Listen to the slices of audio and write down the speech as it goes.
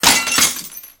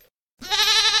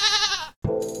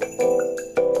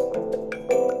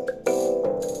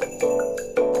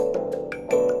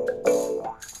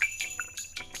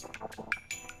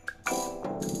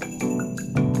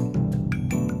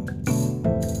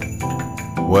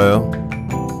Well,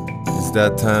 it's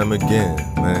that time again,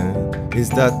 man. It's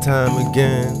that time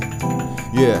again.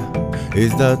 Yeah,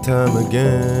 it's that time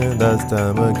again. That's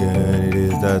time again. It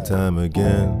is that time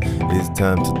again. It's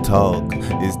time to talk.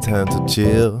 It's time to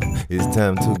chill. It's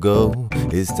time to go.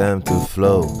 It's time to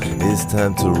flow. It's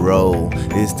time to roll.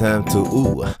 It's time to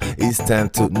ooh. It's time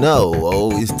to know.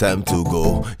 Oh, it's time to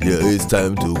go. Yeah, it's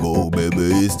time to go,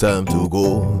 baby. It's time to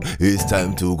go. It's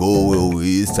time to go. Oh,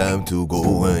 it's time to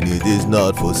go. And it is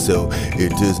not for sale.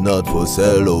 It is not for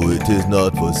sale. Oh, it is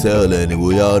not for sale. And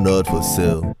we are not for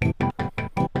sale.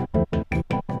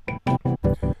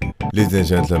 Ladies and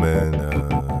gentlemen,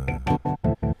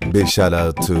 big shout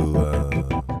out to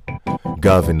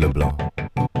Gavin LeBlanc.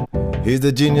 He's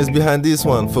the genius behind this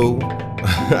one, fool.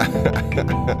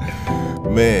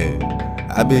 Man,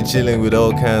 I've been chilling with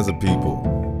all kinds of people.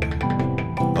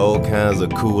 All kinds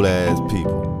of cool ass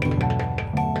people.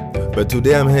 But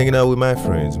today I'm hanging out with my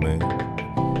friends, man.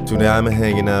 Today I'm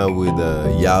hanging out with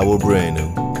Yawo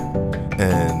Brenu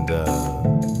and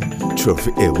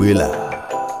Trophy Ewila.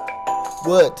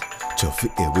 What? Trophy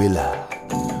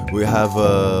Ewila. We have,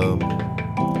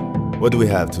 what do we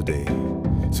have today?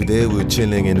 Today we're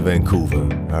chilling in Vancouver,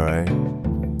 alright?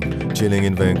 Chilling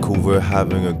in Vancouver,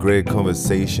 having a great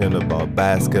conversation about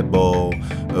basketball,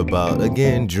 about,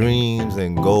 again, dreams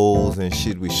and goals and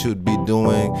shit we should be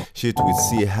doing, shit we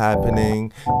see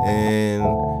happening, and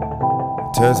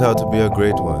it turns out to be a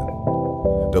great one.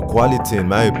 The quality, in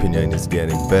my opinion, is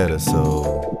getting better,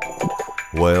 so,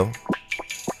 well,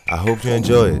 I hope you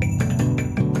enjoy it.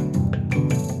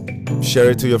 Share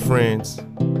it to your friends,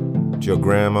 to your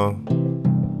grandma,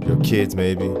 your kids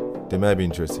maybe. They might be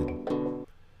interested.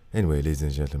 Anyway, ladies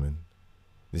and gentlemen,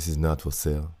 this is Not For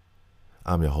Sale.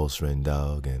 I'm your host, Ren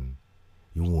Dog, and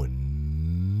you want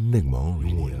Nigma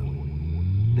Radio.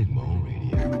 Nigma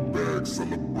Radio. Blow the bag,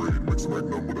 celebrate, mix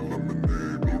Magnum with a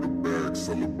lemonade. Blow the bag,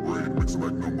 celebrate, mix Magnum with a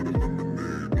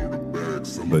lemonade. Blow the bag,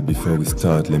 celebrate. But before we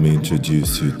start, let me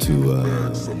introduce you to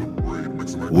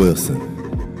Wilson.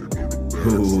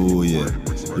 Oh yeah,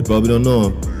 you probably don't know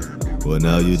him. Well,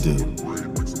 now you do.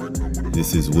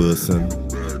 This is Wilson,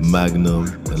 Magnum,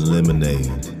 and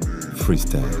Lemonade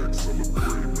Freestyle.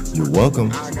 You're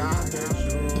welcome.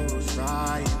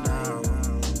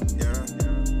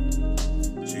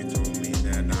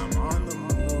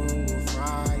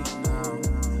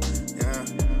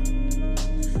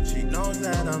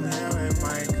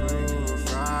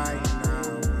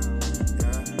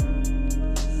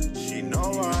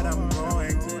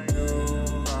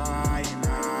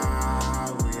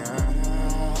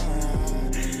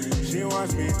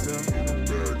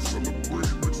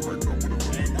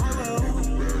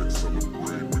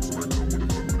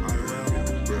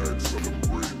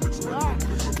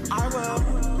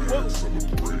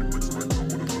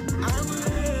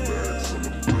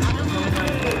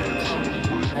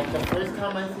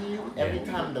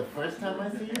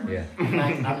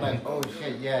 I'm like, oh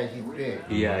shit, yeah, he's big.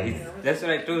 Yeah, that's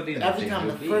what I told him. Every time,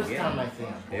 the first time I see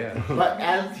him. Yeah. But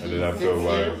as he sits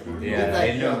here, he's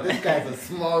like, yo, this guy's a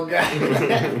small guy.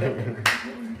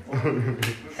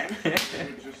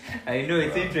 I know,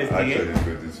 it's interesting. Actually, it's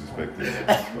good disrespecting.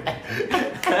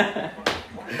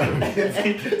 It's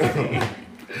interesting.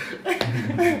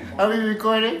 Are we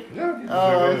recording? Yeah.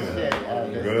 Oh, shit.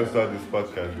 We're going to start this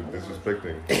podcast with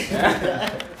disrespecting.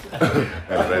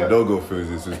 And Rendogo feels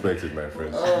disrespected, my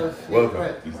friends. Oh, shit.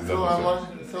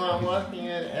 Welcome. So I'm walking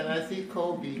in and I see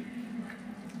Kobe.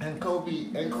 And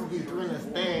Kobe's doing his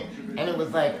thing. And it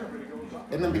was like,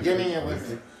 in the beginning it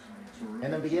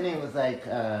was like,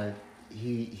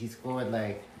 he scored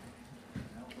like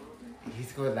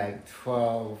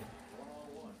 12.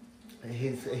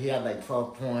 He had like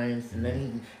 12 points, and then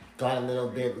he got a little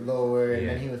bit lower, and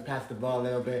then he was past the ball a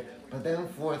little bit. But then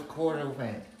fourth quarter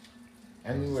went,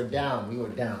 and we were down,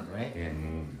 right? Yeah.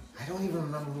 I don't even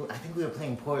remember I think we were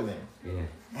playing Portland. Yeah.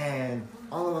 And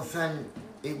all of a sudden,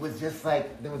 it was just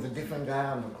like there was a different guy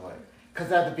on the court.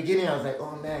 Because at the beginning, I was like,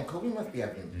 oh man, Kobe must be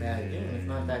having a bad game. It's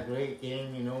not that great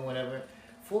game, whatever.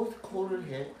 Fourth quarter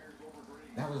hit.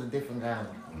 That was a different guy.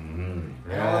 And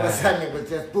all of a sudden it was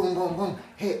just boom, boom, boom,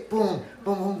 hit, boom,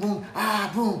 boom, boom, boom,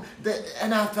 boom.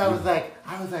 And after I was like,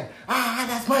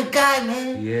 that's my guy,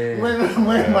 man. Yeah. I'm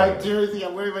wearing my jersey.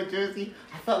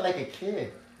 I felt like a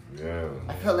kid. Yeah.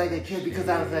 I felt like a kid because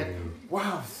I was like,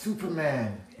 wow,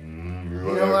 Superman. You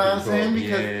know what I'm saying?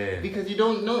 Because you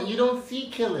don't see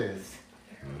killers.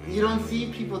 You don't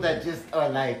see people that just are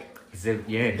like,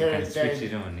 they're switch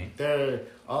it on. They're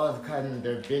all of a sudden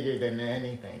they're bigger than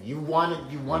anything. You wanted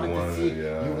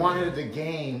the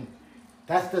game.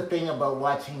 That's the thing about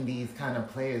watching these kind of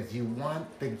players. You want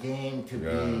the game to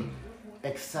be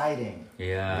exciting.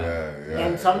 Yeah.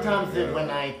 And sometimes yeah. when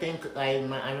I think, I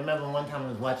remember one time I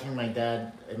was watching my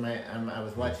dad, I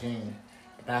was watching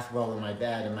basketball with my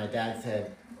dad, and my dad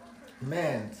said,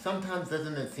 man, sometimes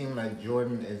doesn't it seem like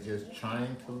Jordan is just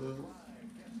trying to lose?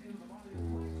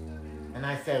 And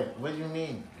I said, what do you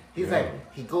mean? He's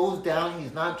like, he goes down,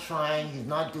 he's not trying, he's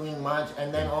not doing much,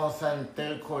 and then all of a sudden,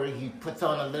 third quarter, he puts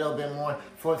on a little bit more,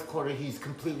 fourth quarter, he's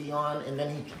completely on, and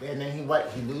then he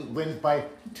wins by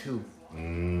 2.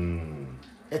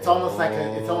 It's almost like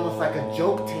a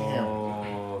joke to him.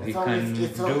 He can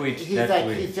do it He's that like,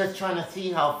 way. he's just trying to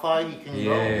see how far he can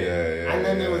go. And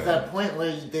then there was that point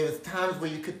where there was times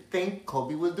where you could think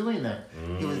Kobe was doing that.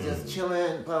 He was just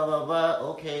chilling, blah, blah,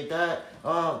 blah, okay, that,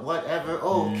 whatever,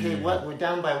 okay, what, we're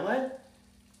down by what?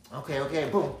 Okay,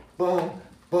 boom, boom,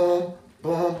 boom,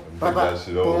 boom, blah, blah,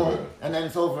 boom, over. And then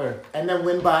it's over. And then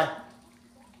win by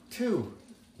 2.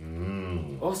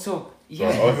 Also,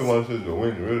 yes. All he wants is to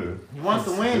win, really. He wants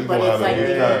to win, but it's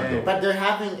like, but they're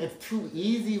having, it's too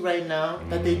easy right now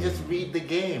that they just read the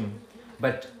game.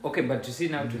 But you see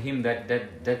now to him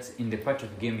that's in the part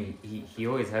of the game he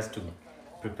always has to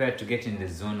prepare to get in the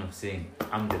zone of saying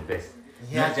I'm the best.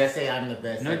 He has to say I'm the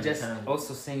best. Not just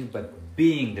also saying, but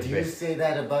being the best. Do you say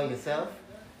that about yourself?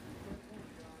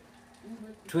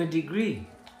 To a degree.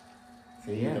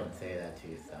 So you don't say that to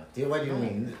yourself. What do you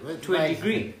mean? To a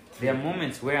degree. There are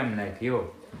moments where I'm like,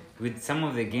 yo, with some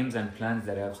of the games and plans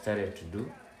that I've started to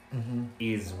do,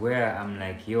 is where I'm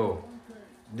like, yo,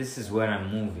 this is where I'm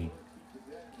moving.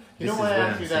 You know why I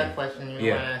asked you that question?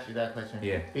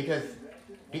 Yeah. Because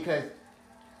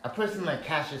a person like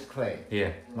Cassius Clay,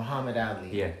 Muhammad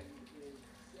Ali,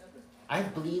 I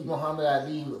believe Muhammad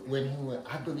Ali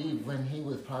when he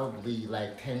was probably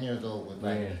like 10 years old was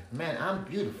like, man, I'm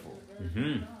beautiful.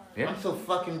 I'm so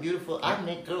fucking beautiful. I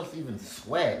make girls even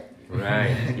sweat.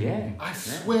 Right. Yeah. I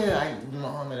swear,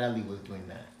 Muhammad Ali was doing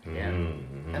that. Yeah.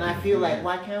 And I feel like,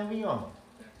 why can't we all?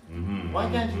 Why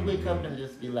can't you wake up and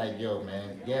just be like, yo,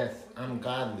 man, yes, I'm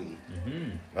godly.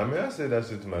 I mean, I say that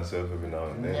shit to myself every now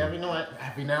and then. Every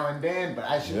now and then, but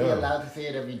I should be allowed to say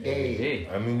it every day.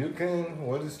 I mean, you can.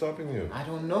 What is stopping you? I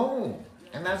don't know.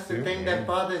 And that's the thing that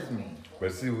bothers me.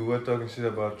 But see, we were talking shit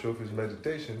about Trophy's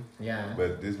meditation. Yeah.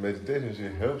 But this meditation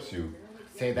shit helps you.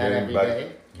 Say that every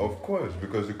day? Of course,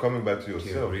 because you're coming back to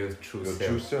yourself. Your real true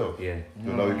true self. Yeah.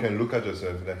 So now you can look at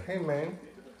yourself and like, hey man,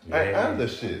 I am the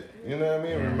shit. You know what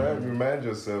I mean? Remind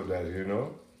yourself that, you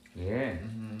know? Yeah.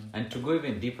 And to go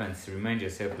even deeper and remind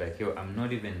yourself like, yo, I'm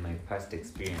not even my past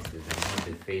experiences. I'm not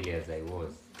the failures I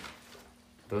was.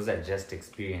 Those are just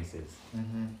experiences.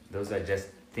 Those are just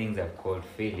things I've called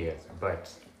failures.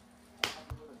 But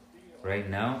right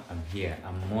now, I'm here.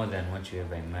 I'm more than what you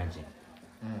ever imagined.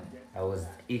 I was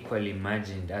equally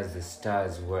imagined as the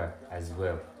stars were as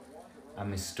well.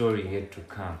 I'm a story yet to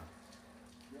come.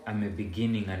 I'm a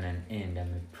beginning and an end.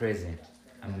 I'm a present.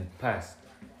 I'm a past.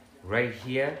 Right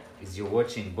here is you're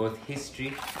watching both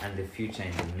history and the future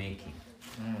in the making.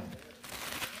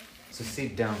 So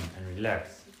sit down and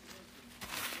relax.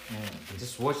 And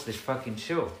just watch the fucking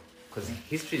show. Because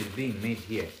history is being made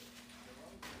here.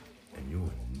 And you're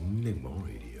on Nigma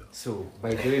Radio. So,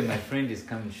 by the way, my friend is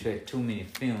coming to show a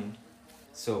 2-minute film.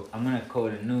 So, I'm going to call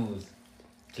the news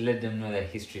to let them know that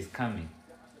history is coming.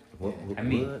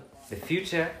 The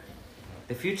future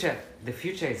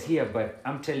is here, but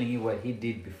I'm telling you what he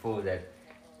did before that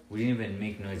we didn't even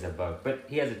make noise about. But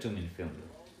he has a 2-minute film,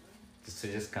 though. So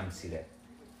just come see that.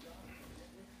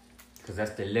 Because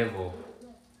that's the level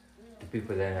the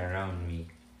people that are around me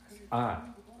are.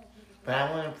 But I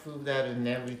want to prove that in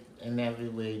every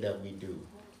way that we do.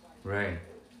 Right.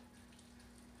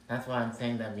 That's why I'm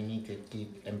saying that we need to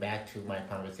keep, and back to my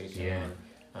conversation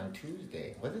on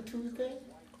Tuesday. Was it Tuesday?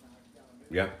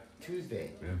 Yeah.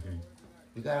 Tuesday.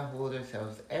 We gotta hold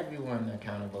ourselves, everyone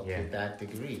accountable to that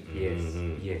degree.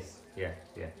 Yes. Yeah.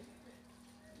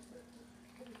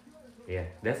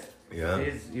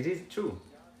 It is true.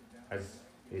 As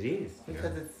it is.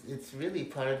 Because it's really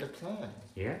part of the plan.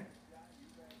 Yeah.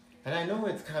 And I know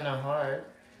it's kind of hard.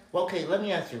 Well, okay, let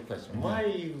me ask you a question. Why are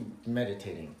you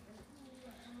meditating?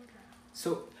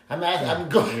 So I'm asking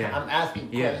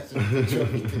questions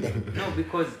today. No,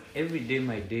 because every day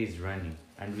my day is running,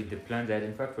 and with the plan that,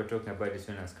 in fact, we're talking about this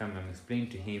when I was coming. I'm explaining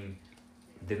to him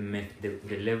the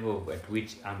level at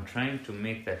which I'm trying to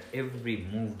make that every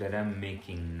move that I'm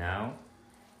making now,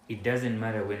 it doesn't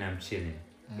matter when I'm chilling.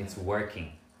 It's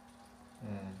working.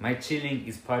 My chilling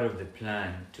is part of the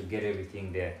plan to get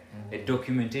everything there. The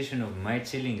documentation of my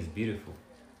chilling is beautiful.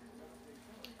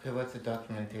 Okay, what's the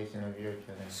documentation of your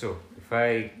chilling? So, if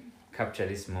I capture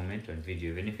this moment on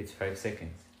video, even if it's 5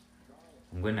 seconds,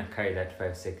 I'm going to carry that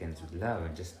 5 seconds with love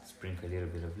and just sprinkle a little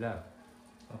bit of love.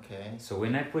 Okay. So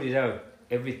when I put it out,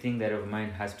 everything that of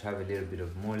mine has to have a little bit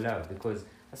of more love, because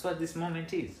that's what this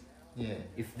moment is. Yeah.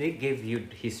 If they gave you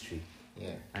history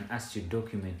Yeah. and asked you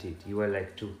document it, you are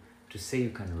like to say you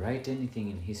can write anything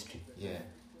in history, Yeah.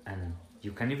 and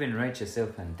you can even write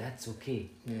yourself, and that's okay.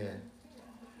 Yeah.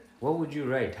 What would you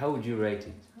write? How would you write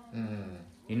it? Mm.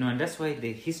 You know, and that's why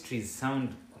the histories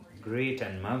sound great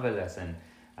and marvelous and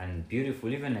beautiful.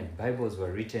 Even like Bibles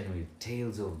were written with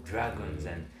tales of dragons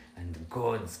and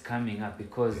gods coming up,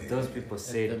 because those people It's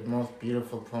said, the most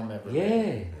beautiful poem ever. yeah.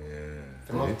 written. Yeah.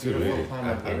 The most Me too, beautiful really. poem I'm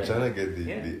ever written. trying to get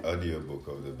Yeah. the audiobook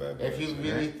of the Bible. If you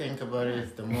actually. really think about it,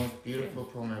 it's the most beautiful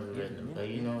poem ever written. Yeah. But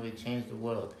you know, it changed the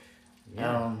world.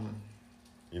 Yeah.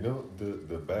 You know,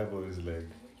 the Bible is like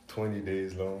 20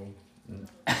 days long. This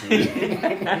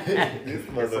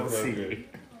motherfucker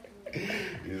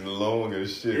is long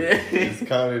as shit. It's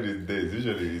counted in days.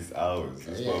 Usually it's hours.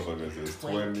 This Yeah. motherfucker says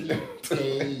 20 20.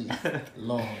 days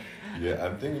long. Yeah,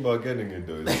 I'm thinking about getting it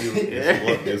though.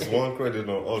 It's one credit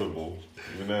on Audible.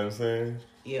 You know what I'm saying?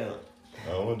 Yeah.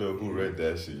 I wonder who read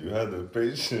that shit. You had the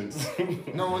patience.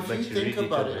 No, if But you you think read it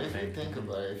about over it, if you time. think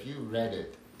about it, if you read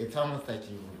it, it's almost like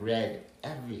you read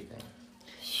everything.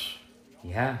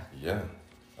 Yeah. Yeah.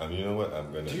 And you know what?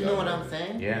 I'm gonna. Do you know what I'm download it.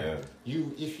 saying? Yeah.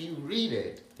 If you read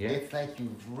it, Yeah. it's like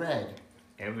you've read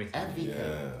Everything. everything.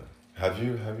 Yeah. Have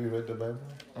you read the Bible?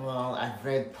 Well, I've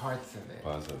read parts of it.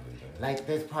 Parts of it. Yeah. Like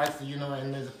there's parts, you know,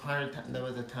 and there's a part of there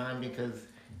was a time because,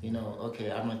 you know,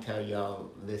 okay, I'm gonna tell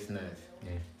y'all listeners.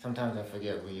 Yeah. Sometimes I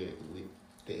forget the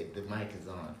mic is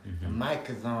on. Mhm. The mic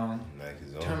is on. Mic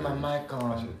is on. Turn my mic I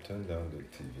on. should turn down the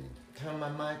TV. Turn my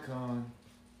mic on.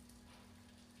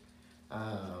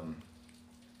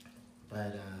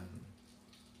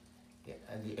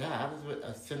 Yeah, I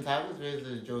was since I was raised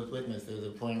as a Jehovah's Witness. There was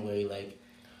a point where like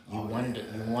you wonder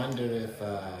if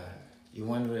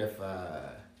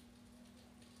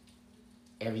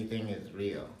everything is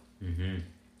real. Mm-hmm.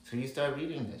 So you start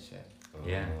reading this shit.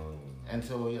 Yeah. And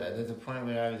so there's a point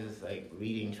where I was just like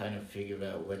reading, trying to figure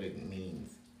out what it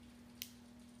means.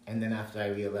 And then after I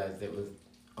realized it was,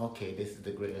 okay, this is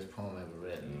the greatest poem ever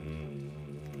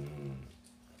written.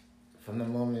 From the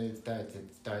moment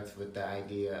it starts with the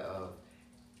idea of,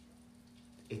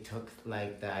 it took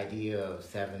like the idea of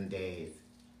 7 days.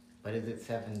 But is it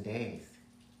 7 days?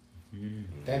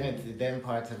 Mm-hmm. Then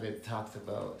parts of it talks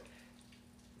about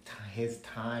his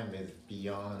time is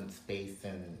beyond space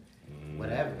and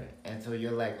whatever. And so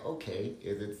you're like, okay,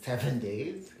 is it 7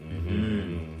 days?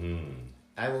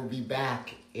 I will be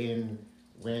back in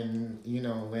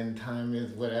when time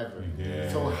is whatever.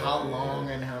 Yeah. So how long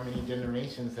and how many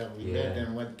generations have we lived, Yeah.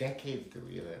 and what decades do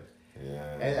we live?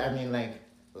 Yeah. I mean, like,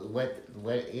 what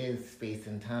is space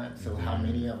and time? So how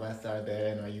many of us are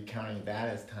there, and are you counting that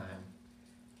as time?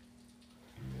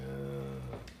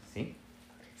 Yeah. See?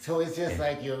 So it's just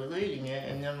like you're reading it,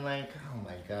 and I'm like, oh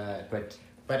my god.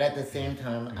 But at the same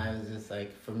time, I was just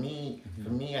like, for me,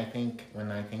 I think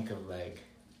when I think of like,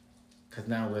 because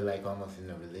now we're like almost in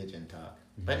the religion talk,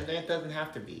 but it doesn't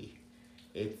have to be.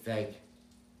 It's like,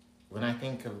 when I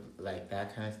think of like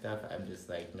that kind of stuff, I'm just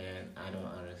like, man, I don't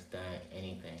understand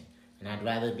anything. And I'd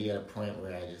rather be at a point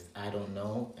where I don't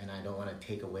know, and I don't want to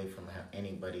take away from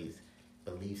anybody's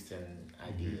beliefs and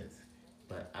ideas.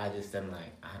 But I just am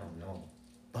like, I don't know.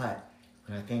 But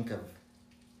when I think of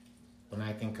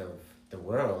the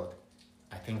world,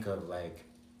 I think of like,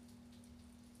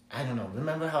 I don't know.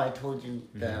 Remember how I told you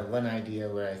the one idea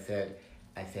where I said,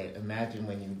 imagine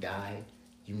when you die,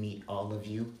 you meet all of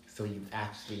you, so you've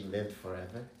actually lived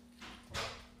forever.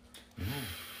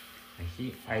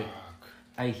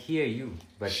 I hear you,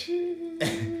 but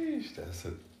Sheesh,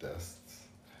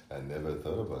 I never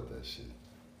thought about that shit.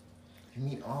 You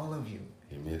meet all of you.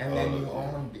 You meet And all then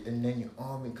of you. and then you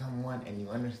all become one, and you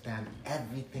understand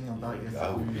everything about That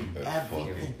yourself. would be a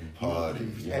Everything. fucking party.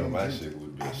 You know, and my you- shit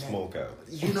would be a and then- smoke out.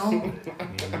 You know?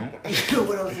 You know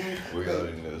what I'm saying? We out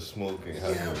in there smoking,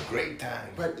 having Yeah. a great time.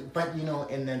 But you know,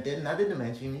 and then there's another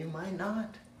dimension you might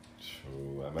not.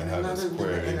 True, I might In have a another,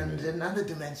 square in in me. another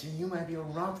dimension, you might be a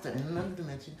rock star. In another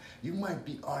dimension, you might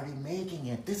be already making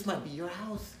it. This might be your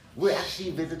house. We're actually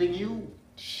visiting you.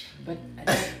 But I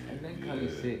like how you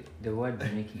say the word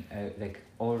making, like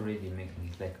already making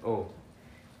it. Like, oh,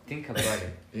 think about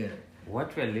it. Yeah.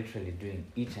 What we're literally doing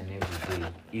each and every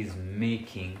day is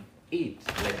making it.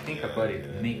 Like, think about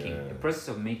it, making. yeah. The process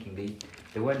of making,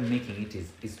 the word making it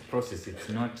is process. It's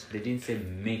not, they didn't say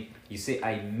make. You say,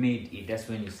 I made it. That's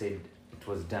when you said it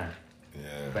was done.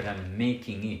 Yeah. But I'm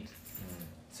making it.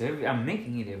 So I'm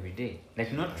making it every day.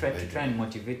 Like, not try to try and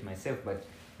motivate myself, but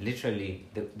literally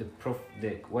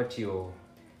what you're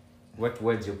what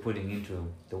words you're putting into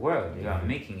the world. Yeah, I'm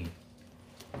making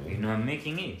it. You know, I'm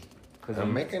making it.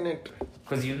 I'm making it.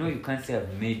 Because you know you can't say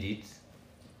I've made it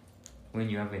when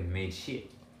you haven't made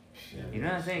shit. You know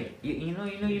what I'm saying? You know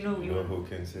who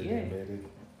can say they made it?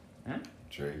 Huh?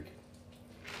 Drake.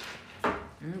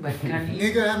 But can he?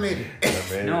 Nigga, I made it.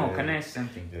 Can I ask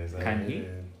something? Yes, can he?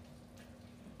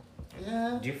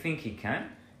 Yeah. Do you think he can?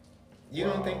 You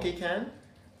don't think he can?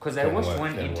 Because I watched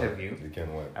one interview. You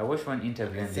can what? I watched one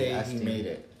interview and they Say asked he him. made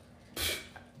it.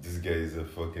 This guy is a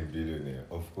fucking billionaire.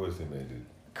 Of course he made it.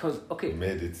 Cause He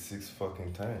made it 6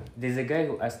 fucking times. there's a guy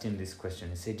who asked him this question.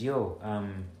 He said, "Yo,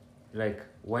 like,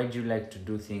 why do you like to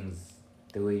do things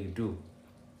the way you do?"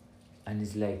 And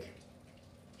he's like,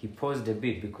 he paused a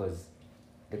bit because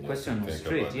the You question have to was think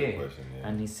straight, about the question, yeah.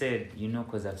 And he said,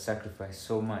 because I've sacrificed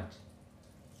so much.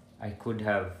 I could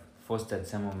have fostered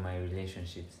some of my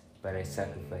relationships, but I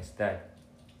sacrificed that.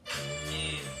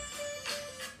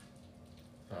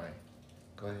 Sorry.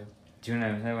 Go ahead. Do you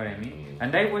understand what I mean?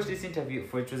 And I watched this interview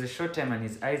for it was a short time, and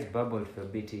his eyes bubbled for a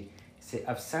bit. He said,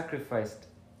 "I've sacrificed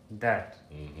that,"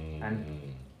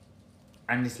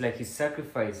 and it's like he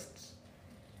sacrificed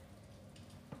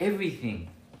everything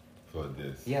for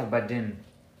this. Yeah, but then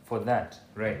for that,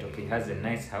 right? Okay, he has a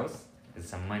nice house. There's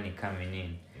some money coming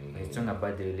in. But he's talking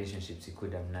about the relationships he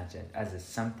could have nurtured as a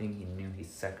something he knew he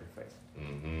sacrificed.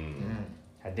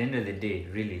 At the end of the day,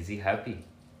 really, is he happy?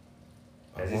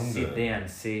 Does he sit there and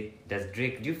say, do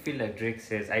you feel like Drake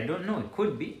says, I don't know, it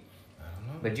could be. I don't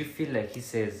know. But do you feel like he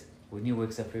says, when he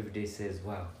wakes up every day, he says,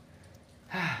 wow.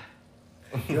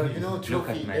 Yo, you know, Trophy, Look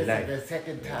at my this life. is the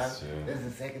second time. Yes, yeah. This is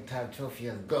the second time Trophy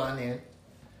has gone in.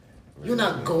 You're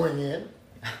not going in.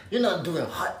 You're not doing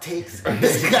hot takes.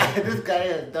 This guy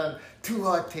has done 2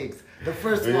 hot takes. The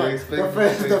first Were you one, expecting the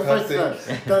first to one,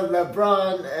 take hot the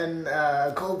LeBron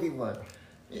and Kobe one.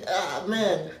 Yeah,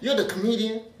 man, you're the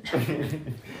comedian. But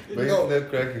No. he's not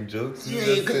cracking jokes. You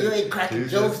ain't cracking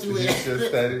jokes, you ain't. He's just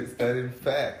studying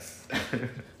facts.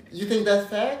 You think that's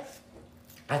facts?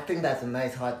 I think that's a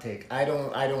nice hot take. I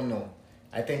don't know.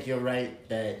 I think you're right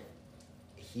that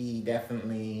he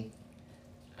definitely.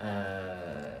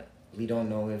 We don't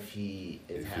know if he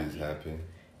is If happy. he's happy.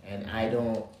 And I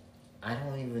don't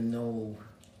even know.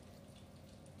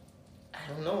 I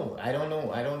don't know.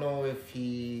 I don't know if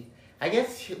he. I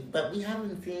guess, but we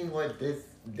haven't seen what this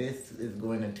is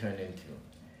going to turn into.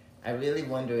 I really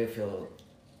wonder if he'll.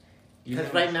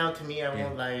 Because right now, to me, I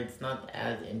won't lie, it's not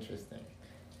as interesting.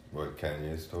 What,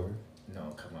 Kanye's story? No,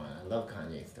 come on. I love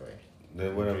Kanye's story.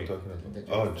 Then what Drake. I'm talking about? The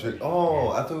Drake Oh, story. Drake. Oh,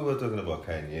 I thought we were talking about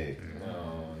Kanye.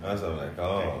 No. I was like,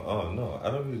 oh, no, I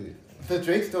don't really. The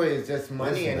Drake story is just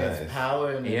money That's and nice. it's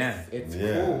power and Yeah. it's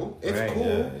Yeah. cool. It's Right.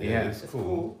 cool. Yeah, It's it's It's cool.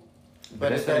 cool. But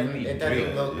that's it what I doesn't, mean. it doesn't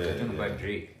Drake, look. yeah. We're talking about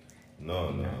Drake.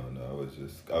 No.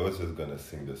 I was just gonna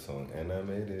sing the song, and I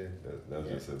made it. That's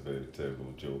just a very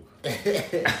terrible joke.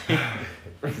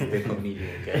 The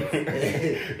comedian,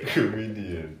 guys.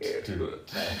 Comedian. Too.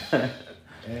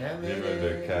 And I made Even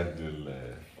the it. cat do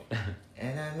laugh.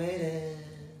 And I made it.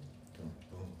 Boom,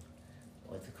 boom.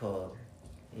 What's it called?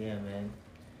 Yeah, man.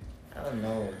 I don't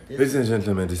know. Ladies and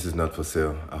gentlemen, this is Not For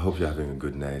Sale. I hope you're having a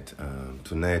good night.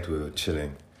 Tonight we're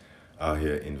chilling out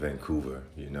here in Vancouver,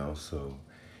 so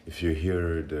if you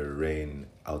hear the rain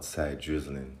outside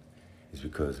drizzling, it's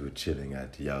because we're chilling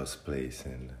at Yao's place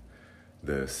and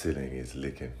the ceiling is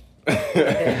leaking.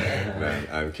 Man,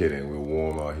 I'm kidding. We're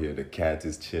warm out here. The cat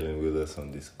is chilling with us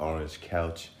on this orange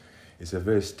couch. It's a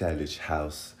very stylish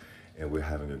house and we're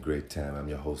having a great time. I'm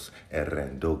your host,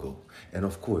 Randogo. And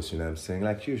of course, what I'm saying,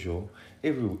 like usual,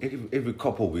 every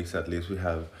couple of weeks at least, we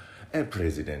have El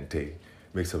Presidente.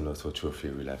 Make some noise for Trophy,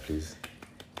 Rila, please.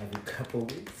 Every couple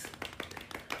weeks.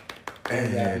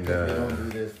 And because we don't do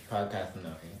this podcast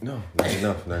enough. no, not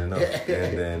enough.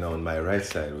 And then on my right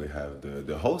side, we have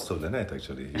the host of the night,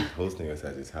 actually. He's hosting us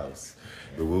at his house.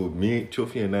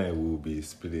 Trophy and I will be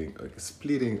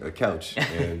splitting a couch.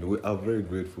 And we are very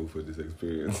grateful for this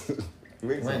experience.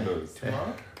 Make some When? noise.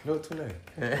 Tomorrow? No, tonight.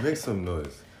 Make some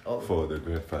noise for the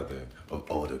grandfather of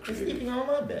all the He's creators. sleeping on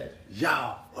my bed.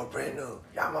 Yo, a brand new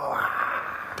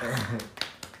Yamaha.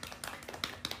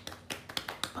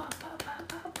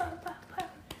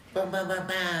 Bum, bum, bum,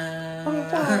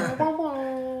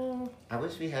 bum. I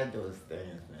wish we had those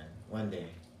things, man. One day.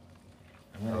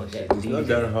 I'm gonna get It's not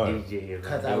that hard.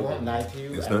 Because I won't lie to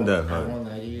you. It's I not won't- that hard. I won't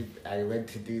lie to you. I went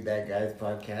to do that guy's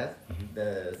podcast,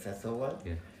 the Cecil one.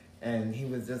 Yeah. And he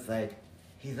was just like,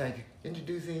 he's like,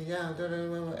 introducing, yeah, da, da, da,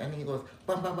 da, and he goes,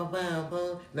 bum, bum, bum, bum,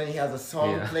 bum. Then he has a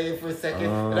song Yeah. playing for a second.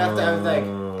 And after I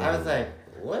was like,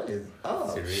 What is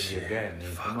up? It's a radio guy,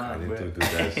 man. Come I on, need bro. to do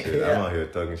that shit. I'm out here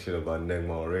talking shit about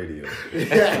Negma on radio.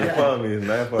 Yeah. The problem is,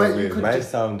 But you could my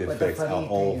just- sound but the effects are funny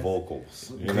all thing is-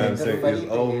 vocals. You know And what I'm the saying? funny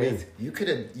It's all thing me. is,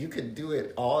 you could do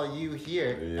it all you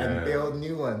hear Yeah. and build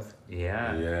new ones.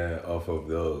 Yeah. Yeah, off of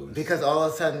those. Because all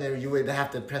of a sudden you would have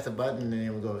to press a button and it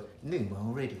would go Nemo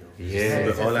Radio. Yeah. And But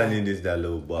it's all just I like need is that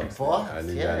little box. Box, I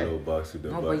need yeah. that little box with the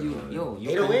No, but button you, on it. yo, you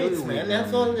can do 808s, it man. with,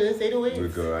 That's all it is. 808s.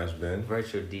 With GarageBand.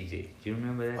 Virtual DJ. Do you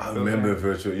remember that? I program? remember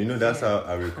virtual. You know, that's how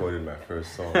I recorded my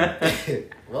first song.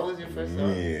 What was your first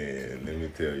song? Yeah, let me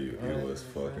tell you, it was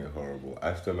fucking horrible.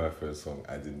 After my first song,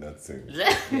 I did not sing.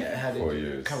 Yeah, how did 4 you?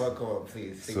 years. Come on,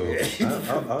 please. Sing So it.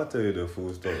 I'll tell you the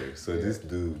full story. So Yeah. this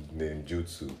dude named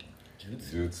Jutsu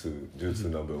Jutsu?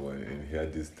 number one, and he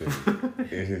had this thing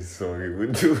in his song. He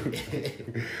would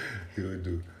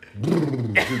do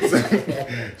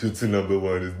Jutsu number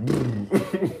one is.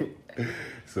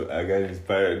 So I got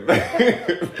inspired by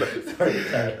that,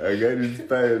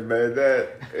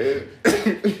 and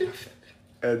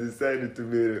I decided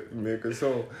to make a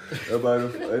song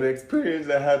about an experience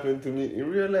that happened to me in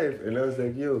real life, and I was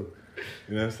like, yo,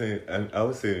 you know what I'm saying? And I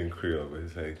would say it in Creole, but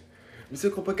it's like, Monsieur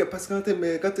comprend que parce que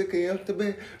me quand tu es te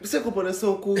ben Monsieur comprend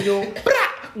son couillon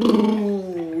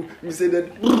Monsieur that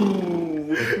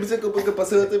Monsieur comprend que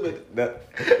parce que me that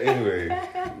anyway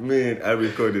man I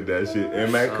recorded that shit and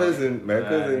my cousin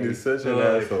is such an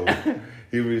asshole.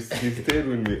 He stayed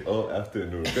with me all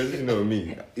afternoon because you know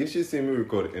me, if you see me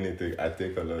record anything I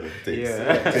take a lot of takes.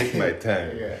 Yeah. I take my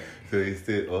time. Yeah. So he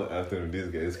stayed all afternoon. This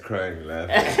guy is crying,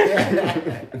 laughing.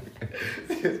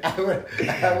 I would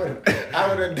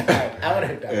have died. I would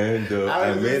have died. And I I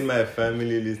would've made just- my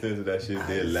family listen to that shit.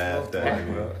 They laughed at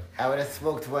me. I would have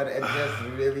smoked one and just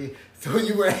really. So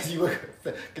you were.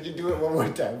 Could you do it one more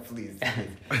time, please?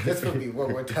 Just for me,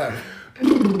 one more time.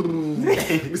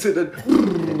 Você dá.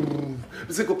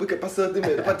 Você compra que passa de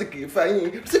medo para ter que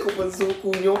fazer. Você compra o seu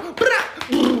cunho.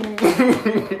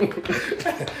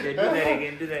 Yeah, do that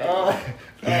again, do that Oh,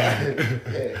 again.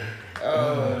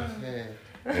 man.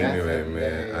 Anyway,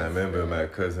 man, I remember my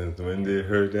cousins when they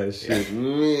heard that shit,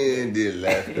 man, they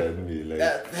laughed at me like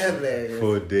That's hilarious.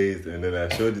 4 days, and then I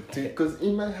showed it to you because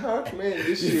in my heart, man,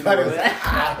 this You shit thought it was.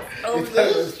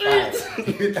 was fine.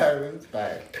 You thought it was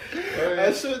fine.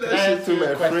 I showed that Can I shit ask to you a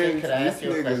my question? friends. Can I ask These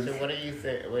you a niggas. question? What do you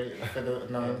say for the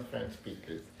non-French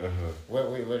speakers? Uh-huh.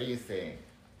 What are you saying?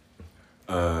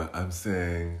 I'm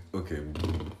saying, okay,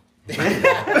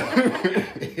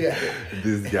 Yeah.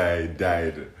 this guy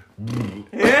died.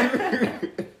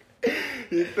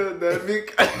 He thought that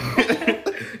big.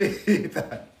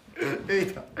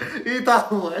 He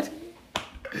thought what?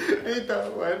 He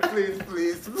thought what? Please.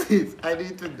 I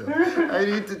need to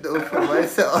know for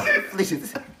myself.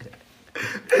 Please.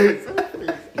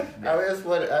 I just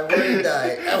want to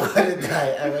die.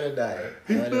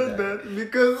 He thought that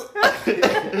because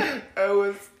I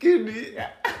was skinny,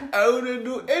 I wouldn't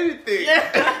do anything.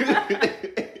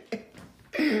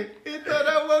 He thought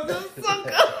I was a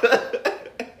sucker.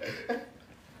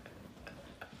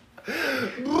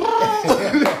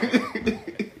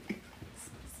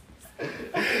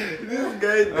 This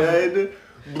guy died.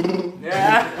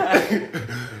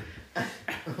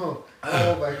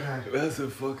 Oh my god. That's a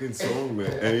fucking song,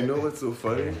 man. And you know what's so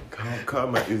funny?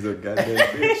 Karma is a goddamn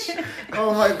bitch.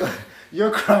 Oh my god. You're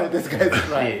crying. This guy's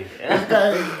crying. This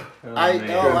guy. man. I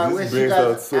This wish you brings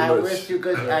out guys. so I much. wish you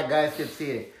guys could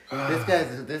see it.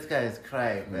 This guy is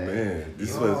crying, man. Man,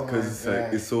 this Oh was my because it's like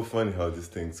God. it's so funny how these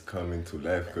things come into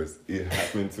life because it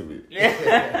happened to me,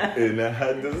 and I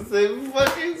had the same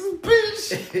fucking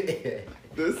speech.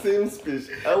 The same speech.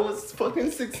 I was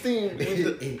fucking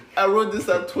 16. I wrote this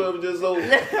at 12 years old.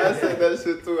 I said that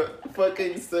shit to a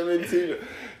fucking 17.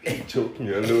 It choked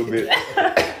me a little bit,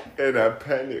 and I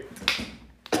panicked.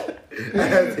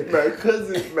 my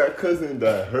cousin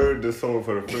that heard the song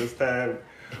for the first time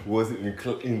was in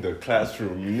the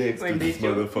classroom next When to this did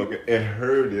you- motherfucker and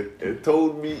heard it and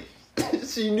told me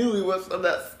she knew it was from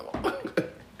that song.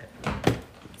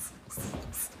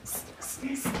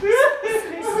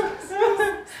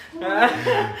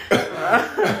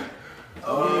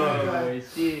 Oh,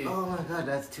 shit. Oh my god,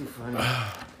 that's too funny.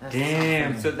 That's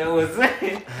Damn, so that was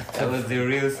the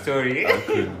real story. I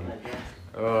couldn't.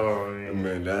 Oh man.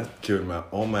 Man, that killed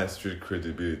all my street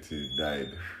credibility died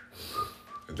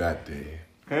that day.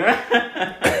 Oh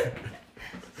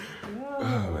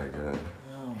my god.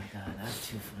 Oh my god, that's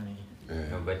too funny. Yeah.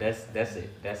 No, but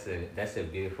that's a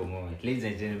beautiful moment, ladies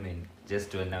and gentlemen.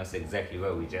 Just to announce exactly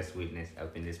what we just witnessed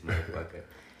up in this motherfucker,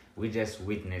 we just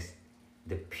witnessed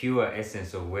the pure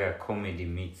essence of where comedy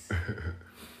meets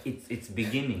its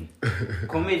beginning.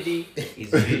 Comedy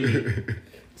is really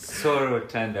sorrow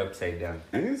turned upside down.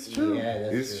 It's true. Yeah,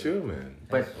 that's It's true, man.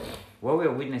 But what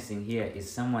we're witnessing here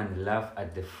is someone laugh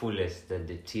at the fullest that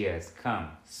the tears come.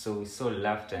 So we saw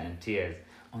laughter and tears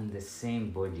on the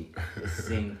same body at the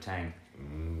same time,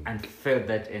 and felt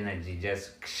that energy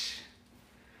just.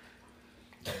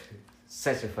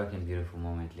 Such a fucking beautiful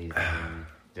moment, ladies and gentlemen.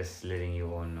 Just letting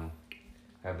you all know,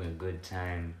 having a good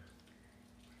time,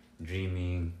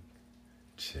 dreaming,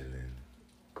 Chilling.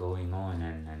 going on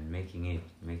and making it.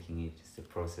 It's the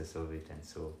process of it, and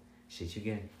so shit, you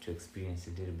get to experience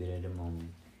a little bit at the moment.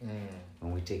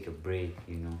 When we take a break,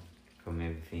 from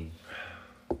everything,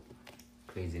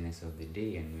 craziness of the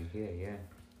day, and we're here,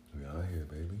 We are here,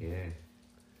 baby. yeah.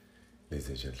 Ladies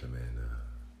and gentlemen,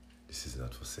 this is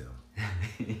not for sale.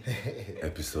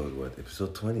 Episode what?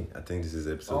 Episode 20. I think this is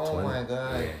episode 20. Oh my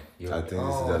god. Yeah. I think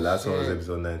this is the last one was shit.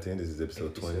 episode 19. This is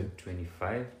episode 20. Episode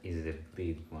 25 is the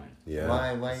big one. Yeah.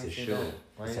 Why It's a you say show. that?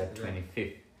 Why It's you at say that?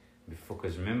 25th.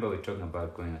 Because remember, we're talking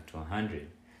about going up to 100.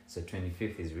 So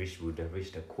 25th is reached, we would have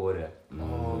reached a quarter. Of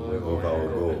our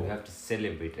goal. And we have to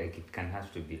celebrate. Like, it can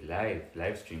have to be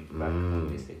live streamed back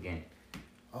on this again.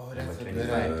 Oh, that's a Number good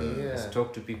 25. idea. Let's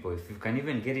talk to people. If you can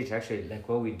even get it actually, like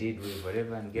what we did with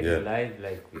whatever, and get Yeah. it live,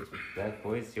 like with Black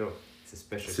Boys, it's a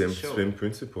special show. Same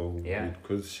principle. Yeah.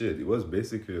 Because shit, it was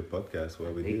basically a podcast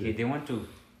where we did it. They want to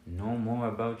know more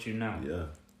about you now. Yeah.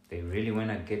 They really want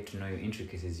to get to know your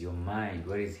intricacies, your mind.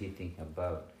 What is he thinking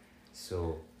about?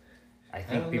 So, I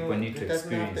think don't people know. need to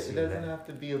experience It doesn't have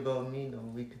to be about me, though.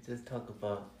 We could just talk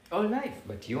about life,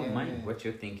 but your Yeah, mind, yeah. what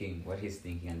you're thinking, what he's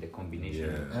thinking, and the combination.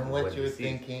 Yeah. of and what he you're sees.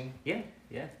 thinking. Yeah.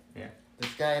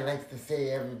 This guy likes to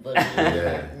say everybody,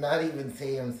 Yeah. not even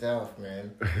say himself,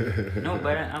 man. No,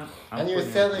 but I'm And you're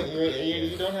putting- selling.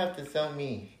 You don't have to sell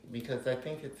me because I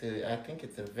think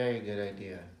it's a very good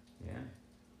idea. Yeah.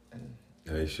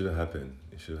 Yeah, it should happen.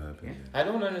 It should happen. Yeah. Yeah. I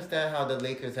don't understand how the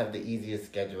Lakers have the easiest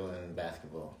schedule in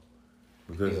basketball.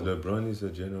 Because Yeah. LeBron is a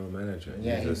general manager.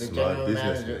 Yeah, he's he's a the smart general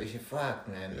businessman. manager. Fuck,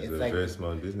 man. He's It's a like very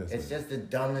smart businessman. it's just the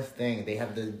dumbest thing. They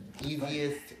have the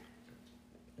easiest.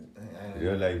 I don't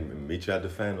You're know. like, meet you at the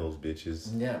finals,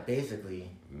 bitches. Yeah, basically.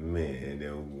 Man,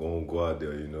 they're gonna go out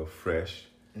there, fresh.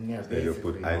 Yeah, Then they'll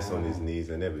basically. put ice on his knees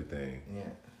and everything. Yeah,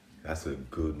 That's a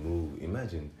good move.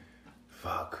 Imagine,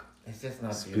 fuck, it's just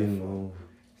not spin beautiful. move.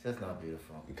 It's just not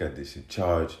beautiful. You got this shit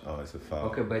charge. Oh, it's a foul.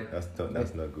 Okay, but-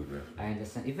 that's not good reference. I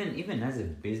understand. Even as a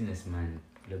businessman,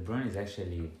 LeBron is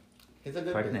actually He's a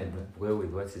good partnered businessman. well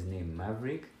with what's his name,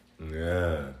 Maverick.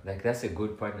 Yeah. Like that's a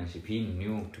good partnership. He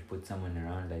knew to put someone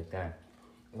around like that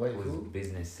Wait, who's who?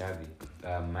 business savvy.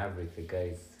 Maverick, the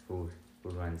guy who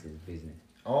runs his business.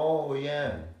 Oh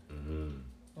yeah. Mm-hmm.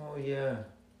 Oh yeah.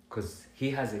 Because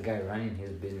he has a guy running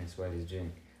his business while he's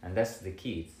doing, and that's the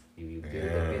key. It's you build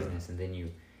Yeah. a business and then you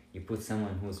put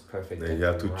someone who's perfect. Then at you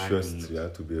have to running trust. it. You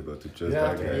have to be able to trust You that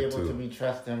have to guy be able too. to be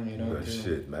trust him, But too.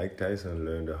 shit, Mike Tyson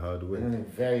learned the hard way. In a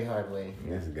very hard way.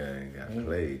 This guy got Mm.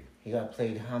 played. He got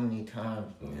played how many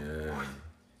times? Bro? Yeah.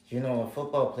 You know, a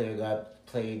football player got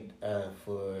played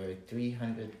for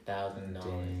 $300,000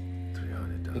 Damn.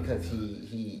 $300,000. because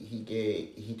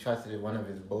he trusted one of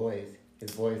his boys.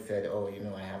 His boy said, "Oh,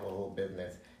 I have a whole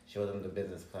business." Showed him the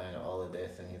business plan, all of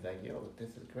this, and he's like, "Yo, this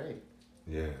is great.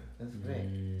 Yeah. This is great."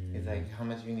 Mm. He's like, "How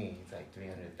much you need?" He's like,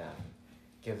 300,000.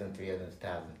 Gives him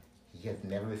 300,000. He has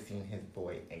never seen his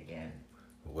boy again.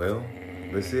 Well,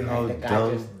 let's see how the guy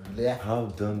dumb, just left. how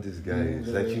dumb this guy is.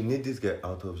 Like you need this guy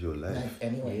out of your life. Life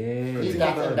anyway. Yeah. He's Think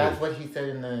about got, that's it. what he said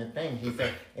in the thing. He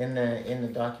said in the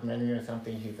documentary or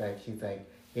something. He's like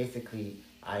basically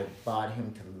I bought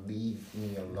him to leave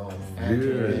me alone.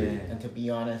 And to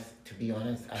be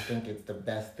honest, I think it's the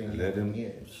best thing Let him,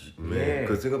 here. man. Yeah.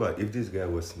 Because think about it, if this guy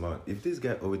was smart, if this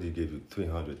guy already gave you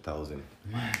 300,000,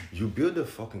 you build a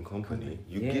fucking company,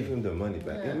 you Yeah. give him the money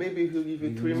back, Yeah. and maybe he'll give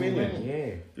you 3 million.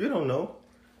 Yeah. You don't know,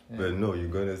 Yeah. but no, you're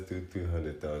gonna steal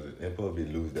 300,000 and probably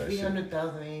lose that shit.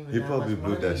 300,000 ain't even He that probably much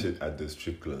blew that money. shit at the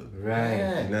strip club. Right.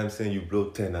 Yeah. You know what I'm saying? You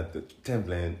blow 10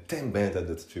 bands at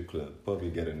the strip club, probably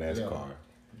get a nice Yeah. car.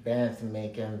 Bands to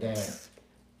make him dance.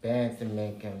 Bands to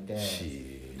make him dance.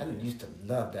 Shit. I used to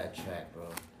love that track, bro.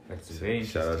 That's very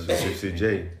Shout out to interesting. Juicy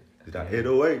J. Did I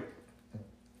 808?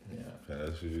 Yeah. Shout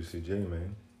out to Juicy J,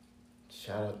 man.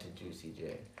 Shout out to Juicy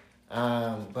J.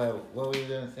 But what were you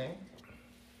gonna say?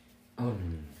 Oh,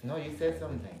 No, you said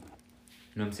something.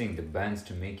 no, I'm saying the bands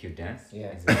to make you dance. Yeah.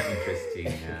 It's an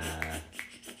interesting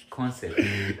concept.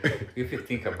 If you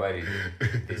think about it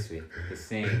this way, he's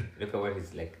saying, look at what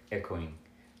he's like echoing.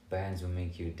 bands will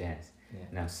make you dance.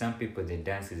 Now, some people, the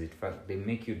dances, they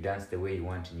make you dance the way you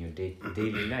want in your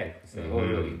daily life. So,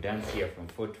 you dance here from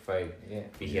 4 to 5,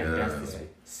 be here, dance this way,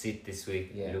 sit this way,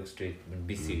 look straight, and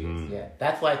be serious. Yeah,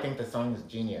 that's why I think the song is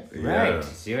genius. Right,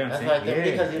 see what I'm That's saying? why I think,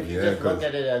 because if you just look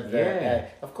at it as,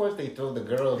 of course they throw the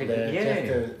girls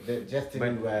there just to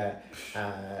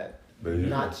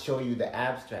not show you the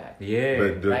abstract.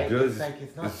 But the right? girls, It's like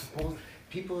it's not supposed.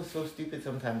 People are so stupid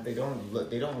sometimes. They don't look.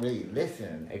 They don't really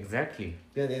listen. Exactly.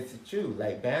 But it's true.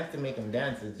 Like bands to make them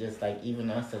dance is just like even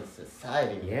us as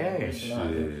society.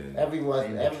 Every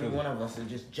one of us are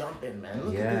just jumping, man.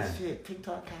 Look at this shit.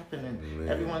 TikTok happening.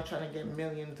 Everyone trying to get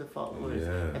millions of followers.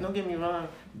 And don't get me wrong,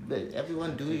 but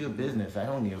everyone do your business. I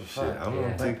don't give a fuck. I'm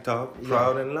on TikTok,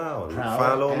 proud and loud.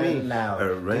 Follow me.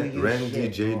 Rand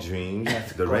DJ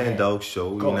Dreams, the Rand Dog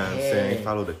Show. You know what I'm saying?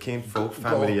 Follow the King Folk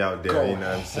family out there. You know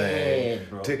what I'm saying?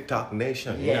 Bro. TikTok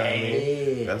Nation. You know what I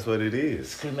mean? That's what it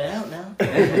is. Scream it out now.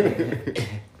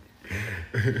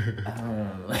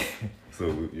 So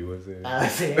you were saying? I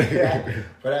was saying that,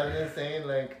 but I'm just saying,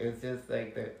 like, it's just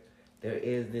like there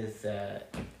is this, there's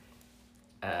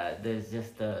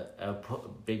just a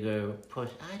bigger push.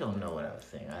 I don't know what I was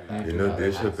saying.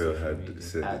 Dave Chappelle had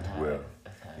said it well.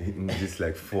 In this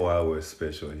like 4-hour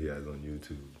special he has on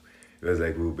YouTube. It was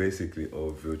like we were basically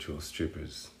all virtual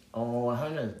strippers. Oh,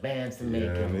 100 bands to make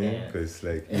it, man. Because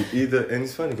like you either, and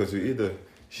it's funny because you're either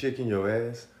shaking your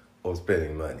ass or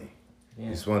spending money.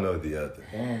 It's one or the other.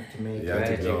 Bands to make it. You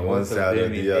have to be on one side or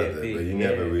the other, but you're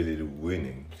never really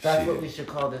winning. That's what we should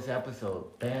call this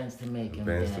episode. Bands to make him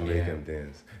dance. Bands to make him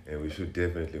dance. And we should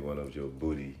definitely one of your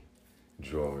booty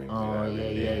drawings. Oh,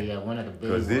 yeah. One of the big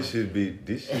ones. Because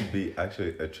this should be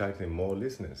actually attracting more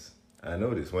listeners. I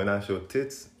know this. When I show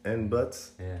tits and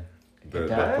butts, the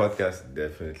podcast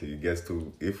definitely gets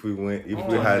to, if we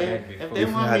had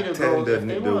 10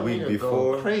 the week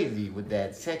before. Go crazy with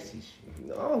that sexy shit.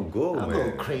 Oh, go, I'll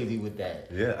man. go crazy with that.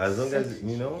 Yeah, as long as,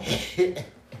 you know.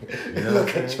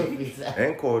 Look at your visa.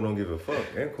 Encore don't give a fuck.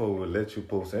 Encore will let you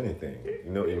post anything.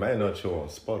 You know, it might not show on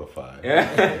Spotify.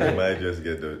 You might just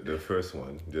get the first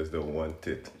one, just the one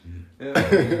tit.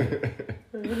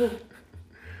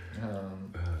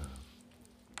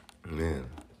 Man.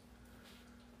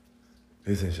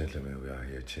 Ladies and gentlemen, we are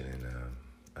here chilling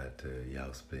at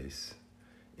Yao's place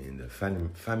in the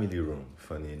family room.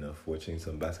 Funny enough, watching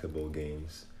some basketball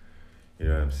games. You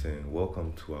know what I'm saying?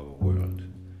 Welcome to our world.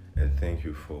 And thank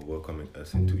you for welcoming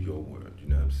us into your world. You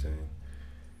know what I'm saying?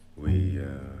 We,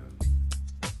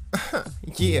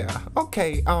 Yeah,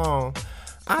 okay, I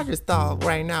just thought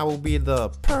right now would be the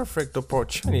perfect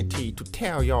opportunity to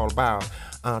tell y'all about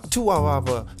two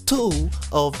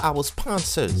of our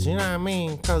sponsors, you know what I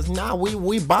mean? Cause now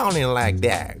we balling like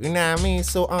that, you know what I mean?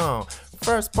 So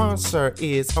first sponsor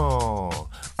is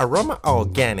Aroma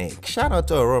Organic. Shout out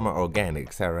to Aroma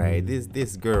Organics, alright?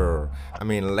 This girl,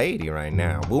 lady right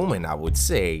now, woman I would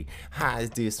say, has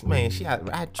this, man,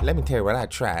 let me tell you what I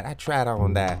tried. I tried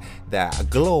on that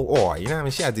glow oil, you know what I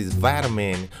mean? She has this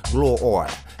vitamin glow oil.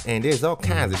 And there's all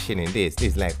kinds of shit in this.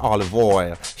 There's like olive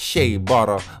oil, shea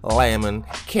butter, lemon,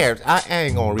 carrots. I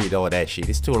ain't gonna read all that shit.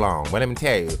 It's too long. But let me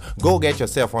tell you, go get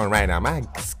yourself one right now. My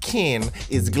skin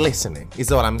is glistening.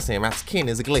 Is all I'm saying. My skin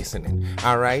is glistening.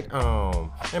 All right.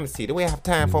 Let me see. Do we have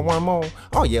time for one more?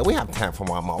 Oh yeah, we have time for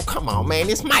one more. Come on, man.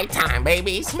 It's my time,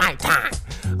 baby. It's my time.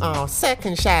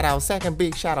 Second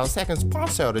big shout out, second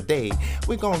sponsor of the day.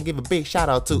 We're gonna give a big shout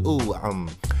out to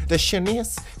the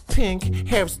Shanice Pink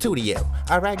Hair Studio.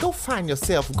 All right, go find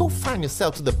yourself to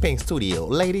the Pink Studio.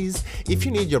 Ladies, if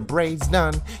you need your braids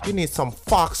done, you need some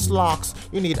fox locks,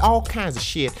 you need all kinds of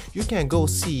shit, you can go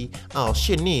see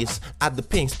Shanice at the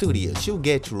Pink Studio. She'll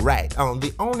get you right.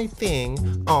 The only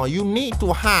thing you need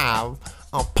to have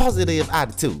a positive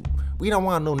attitude. We don't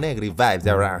want no negative vibes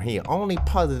around here. Only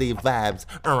positive vibes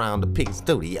around the Pink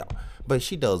Studio. But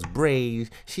she does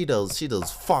braids, she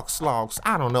does fox locks.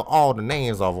 I don't know all the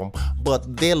names of them,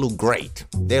 but they look great.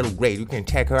 You can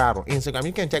check her out on Instagram.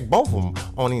 You can check both of them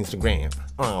on Instagram.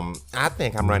 I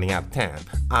think I'm running out of time.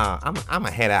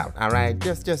 I'ma head out. All right,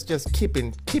 just keep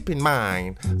in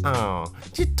mind,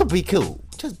 just to be cool.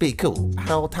 Just be cool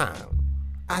at all time.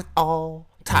 At all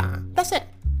time. That's it.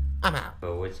 I'm out.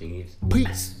 But watching it,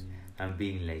 Peace. I'm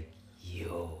being like,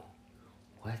 yo,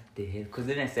 what the hell? Because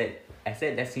then I said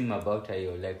that scene about her,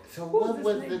 you're like, so what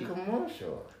was the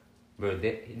commercial? Bro,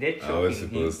 they're choking I was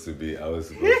supposed to be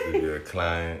a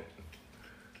client,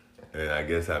 and I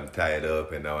guess I'm tied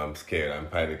up, and now I'm scared. I'm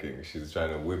panicking. She's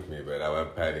trying to whip me, but now I'm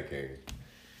panicking,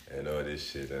 and all this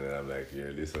shit. And then I'm like,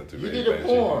 yeah, listen to me. You did a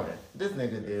porn. This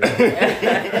nigga did.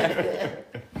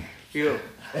 Yo,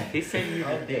 he sent me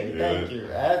the Okay, thing. thank you.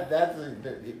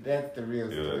 That's the real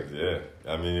It story. was, yeah.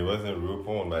 I mean, it wasn't real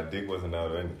porn. My dick wasn't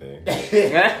out or anything.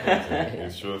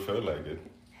 It sure felt like it.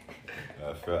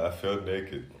 I felt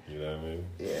naked. You know what I mean?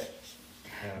 Yeah.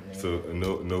 So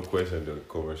no question, the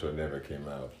commercial never came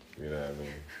out. You know what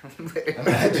I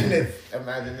mean?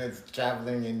 Imagine it's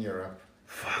traveling in Europe.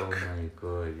 Oh my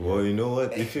god. Yeah. Well, you know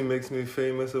what? If it makes me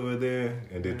famous over there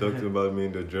and they talk about me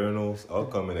in the journals, I'll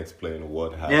come and explain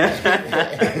what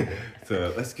happened.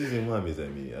 So, excusez-moi, mes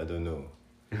amis, I don't know.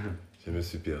 Je me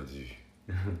suis perdu.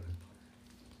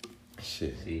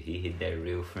 Shit. See, he hit that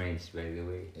real French, by the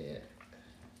way. Yeah.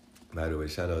 By the way,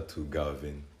 shout out to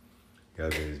Galvin.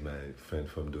 Galvin is my friend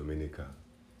from Dominica.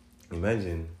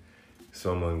 Imagine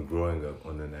someone growing up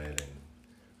on an island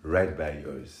right by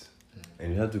yours,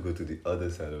 and you have to go to the other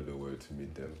side of the world to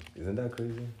meet them. Isn't that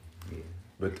crazy? Yeah.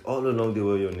 But all along they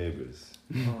were your neighbors.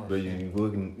 Oh, But you go,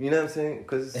 you know what I'm saying?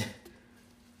 Because,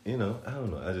 you know, I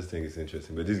don't know. I just think it's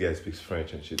interesting. But this guy speaks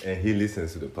French and shit, and he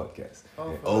listens to the podcast. Oh,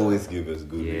 and for always real? give us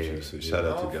good Yeah, reviews. So yeah. shout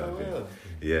out Oh, to for Galvin. real?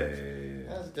 Yeah.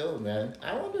 That's dope, man.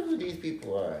 I wonder who these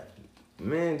people are.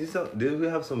 Man, they will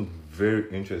have some very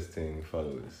interesting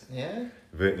followers. Yeah?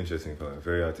 Very interesting followers.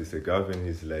 Very artistic. Galvin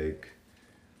is like,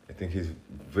 I think he's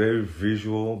very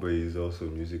visual, but he's also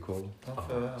musical. Oh,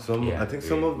 for real? Some, Yeah, I think very,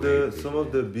 some of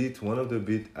very the beat, one of the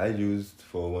beat I used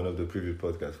for one of the previous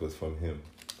podcasts was from him.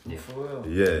 Yeah. For real?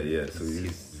 Yeah. So He's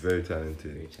he's very Very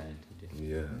talented. talented.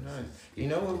 Yeah. Nice. You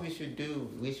know what we should do?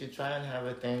 We should try and have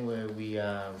a thing where we,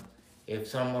 if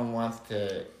someone wants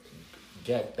to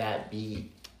get that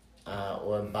beat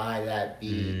or buy that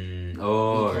beat,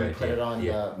 Oh, we can right. put it on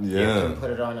yeah. the. Yeah. We can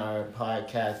put it on our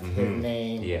podcast. His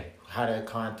name. Yeah. How to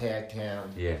contact him.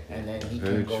 Yeah. And then he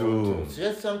Very can go true. to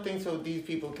just something so these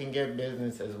people can get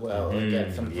business as well or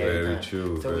get some Yeah. Very playtime.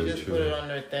 true. So very we just true. put it on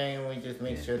their thing and we just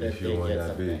make sure that If they you want get that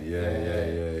something. beat,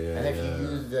 yeah. And if you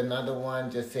use another one,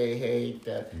 just say, hey, if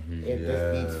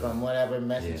this beat's from whatever,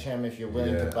 message him if you're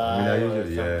willing to buy I mean, I or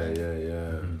usually, something.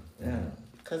 yeah. Yeah.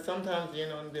 Because sometimes, you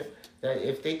know, that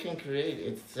if they can create,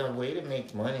 it's a way to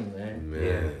make money, man.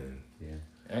 Man. Yeah.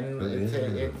 And But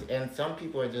yeah. and some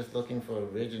people are just looking for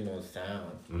original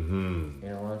sounds. Mm-hmm. You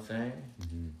know what I'm saying?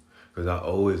 Because I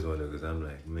always wonder, because I'm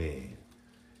like, man,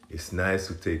 it's nice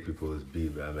to take people's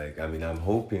beat, but I'm like, I mean, I'm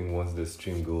hoping once the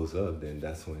stream goes up, then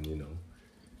that's when, you know,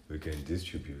 we can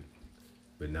distribute.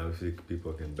 But now if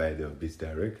people can buy their beats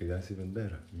directly, that's even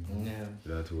better. Yeah. You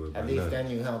don't have to worry At about least that. then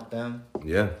you help them,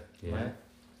 Yeah. Yeah. right?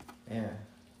 Yeah.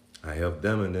 I help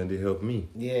them and then they help me.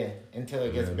 Yeah. Until it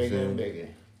You gets know what I'm bigger and saying? bigger.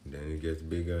 Then it gets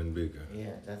bigger and bigger.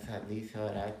 Yeah, that's at least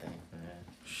what I think, man.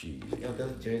 Shit. Yo,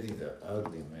 those jerseys are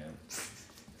ugly, man.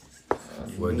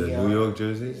 Those What, the neon- New York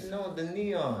jerseys? No, the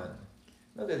neon.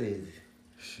 Look at these.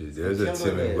 Shit, there's a team in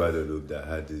Timberlands. Guadeloupe that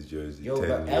had this jersey Yo, 10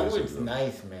 but years Edward's ago.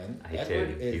 nice, man. I tell Edward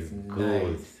you, is he's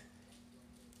good. nice.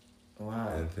 Wow.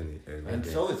 Anthony Edwards. And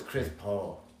so is Chris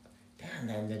Paul. Damn,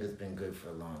 that nigga's been good for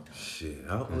a long time. Shit,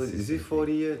 how old is he?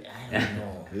 40 yet? I don't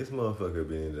know. This motherfucker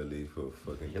been in the league for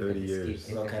fucking Look 30 at the years.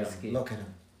 skate. Look at him. Look at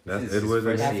him. That's This is his Edwards.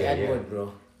 first That's year, Edward, yeah.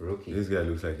 bro. Rookie. This guy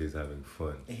looks like he's having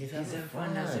fun. He's He's having a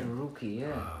fun as a rookie,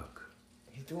 yeah. Fuck.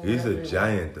 He's doing He's whatever a he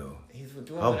giant though. wants. He's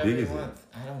doing How whatever big he is he? wants.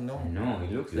 I don't know. No,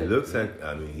 he looks He like. looks like,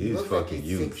 I mean, He he's looks fucking like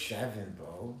he's huge. 6'7",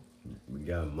 bro. We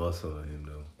got muscle on him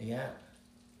though. Yeah.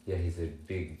 Yeah, he's a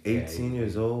big. 18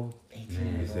 years old.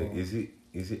 18 years old.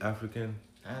 Is he African?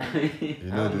 I You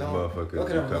I know don't this know. motherfucker Look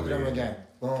at him. Look coming at him in again.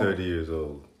 Boom. 30 years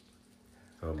old.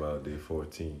 How about day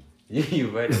 14? You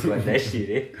right about that shit,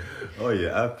 eh? Oh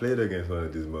yeah, I played against one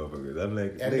of these motherfuckers. I'm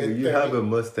like, And nigga, then you 30. have a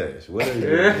mustache. What are you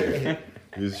doing here?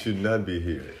 You should not be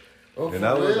here. Oh, And for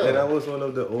I real? was one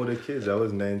of the older kids. I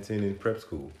was 19 in prep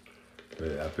school.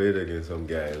 But I played against some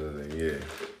guys. I was like,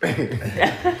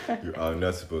 yeah, you are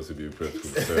not supposed to be in prep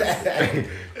school, sir.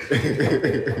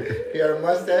 He had a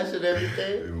mustache and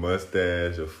everything. A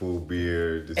mustache, a full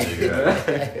beard. This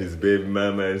nigga, his baby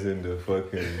mama is in the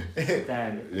fucking.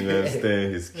 Stand. You know what I'm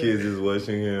saying? His kids is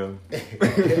watching him.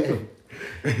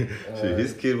 Shit,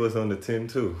 his kid was on the team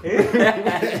too.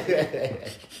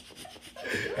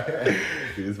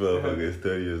 This motherfucker is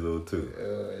 30 years old too.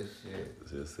 Oh shit.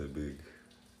 It's just a big.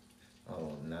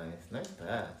 Oh nice. Nice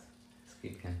pass. This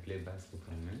kid can play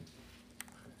basketball, man.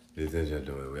 Ladies and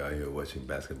gentlemen, we're out here watching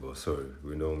basketball. Sorry,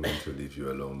 we don't mean to leave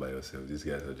you alone by yourself. These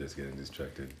guys are just getting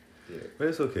distracted. Yeah. But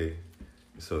it's okay.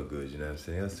 It's all good, you know what I'm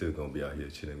saying? I'm still gonna be out here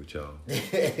chilling with y'all.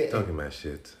 Talking my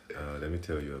shit. Let me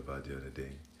tell you about the other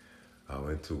day. I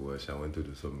went to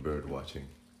do some bird watching.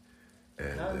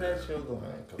 And How's that show going?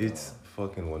 Come it's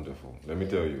fucking wonderful. Let me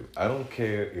tell you, I don't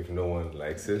care if no one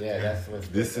likes on. it. Yeah, that's what's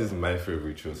This good. is my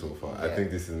favorite show so far. I Yeah.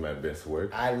 think this is my best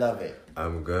work. I love it.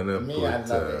 I'm gonna Me, put. I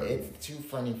love it. It's too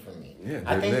funny for me. Yeah,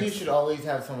 I the think you next- should always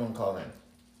have someone call in.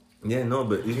 Yeah, no,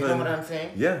 but even You know what I'm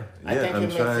saying? Yeah, I think I'm it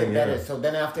makes trying. it better. Yeah. So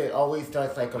then after it always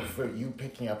starts like for you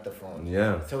picking up the phone.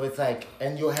 Yeah. So it's like,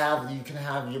 and you can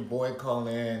have your boy call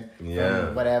in. Yeah.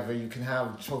 From whatever. You can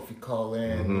have Trophy call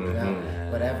in. You can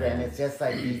have whatever, and it's just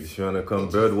like these. If you wanna come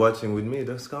it's bird just- watching with me,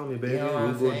 just call me, baby. You know what We'll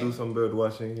I'm go saying? do some bird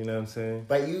watching. You know what I'm saying?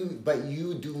 But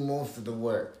you do most of the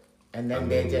work, and then I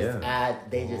they mean, just yeah.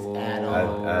 add. They just add Add-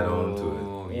 on. add on to it.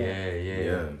 Oh, yeah.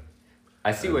 Yeah.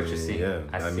 I see what I you're mean, saying. Yeah.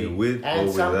 I see. mean, with And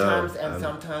or without.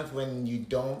 sometimes when you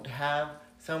don't have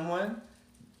someone,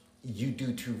 you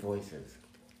do two voices.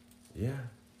 Yeah.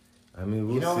 I mean,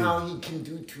 we'll You know see. how he can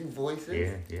do two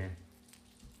voices? Yeah.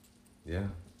 Yeah.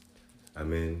 I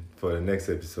mean, for the next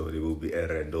episode, it will be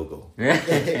Erendogo.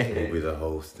 It will be the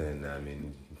host, and I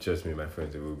mean, trust me, my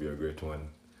friends, it will be a great one.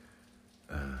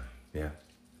 Yeah.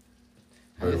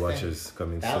 I Bird just watchers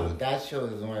coming soon. That show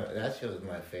is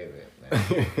my favorite,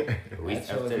 man. We That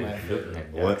show is my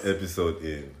favorite. One episode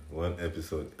in. One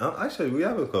episode. Oh, actually, we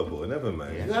have a couple. Never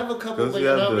mind. Yeah. You have a couple, Because but we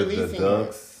you're have not the releasing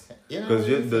ducks. it. You're not Because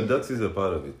the releasing ducks is a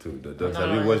part of it too. The it. ducks. I'm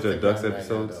Have not you watched on the ducks Instagram right now,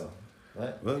 episodes? though.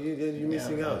 What? Well, you're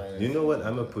missing I'm out. not on You know what? Instagram.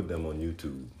 I'm gonna put them on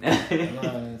YouTube. I'm not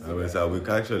on I mean, Instagram. so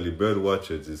we actually Bird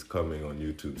Watchers is coming on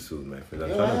YouTube soon, my friend. I'm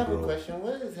Yo, I trying have to a grow. question.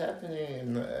 What is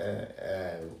happening?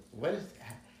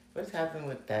 What's happened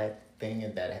with that thing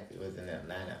that was in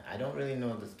Atlanta? I don't really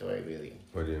know the story really.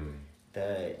 What do you mean?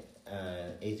 The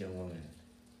Asian woman.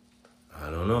 I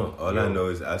don't know. All I know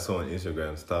is I saw on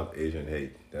Instagram, stop Asian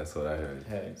hate. That's what I heard.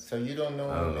 Hey, so you don't know.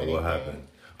 I don't know anything? what happened.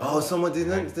 Oh, someone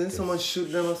didn't This someone shoot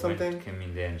them or something? Came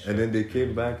in there And then they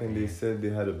came back and they said they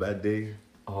had a bad day.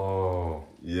 Oh.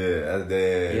 Yeah, that's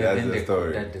Then the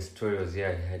story. That the story was, he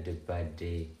had a bad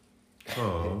day.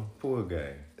 Oh, poor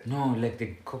guy. No, like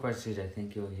the copper said, I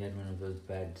think he had one of those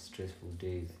bad, stressful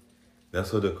days.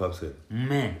 That's what the cop said.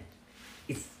 Man,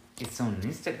 it's on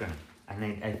Instagram.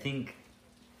 And I think,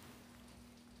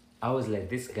 I was like,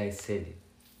 this guy said it.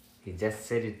 He just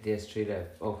said it there straight up.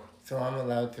 Oh, So I'm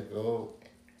allowed to go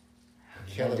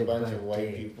kill had a a bunch bad of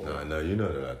white day. people No, you're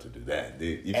not allowed to do that.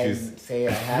 If you and say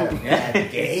I had a bad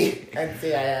day. And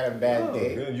say I had a bad oh,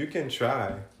 day. good, you can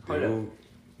try. Hold They up. will-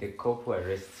 the cop who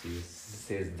arrests you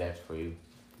says that for you.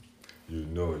 You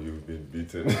know you've been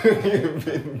beaten. You've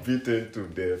been beaten to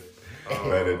death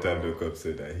by the time the cop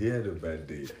said that. He had a bad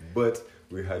day, but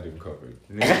we had him covered.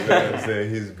 You know what I'm saying?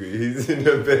 He's good. He's in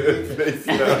a better place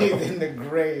now. He's in the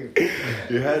grave.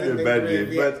 He had He's in a the bad grave,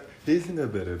 day, yeah. but he's in a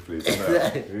better place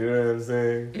now. You know what I'm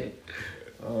saying?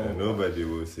 And nobody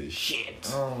will say shit.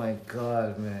 Oh my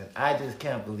god, man. I just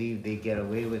can't believe they get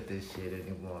away with this shit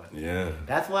anymore. Yeah.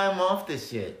 That's why I'm off this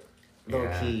shit. Low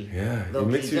Yeah. key. Yeah. Low It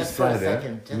makes key, you just for a sad, eh?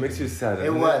 second, It makes you sad. It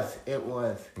doesn't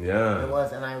was. Yeah. It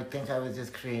was, and I think I was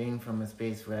just creating from a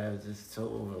space where I was just so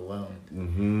overwhelmed.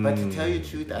 Mm-hmm. But to tell you the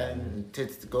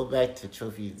truth, to go back to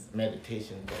Trophy's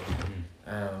meditation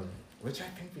thing, which I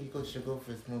think we should go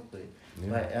for a smoke break.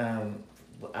 Yeah.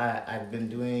 But I've been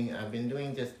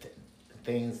doing just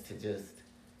things to just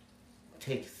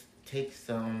take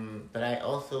some. But I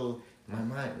also my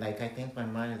mind, I think my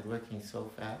mind is working so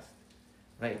fast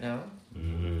right now.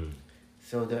 Mm-hmm.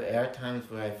 So there are times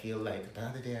where I feel like the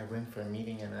other day I went for a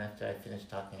meeting and after I finished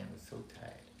talking I was so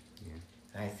tired. Yeah.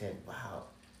 And I said, wow,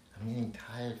 I'm getting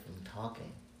tired from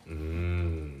talking.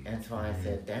 Mm-hmm. And so I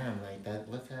said, damn,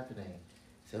 what's happening?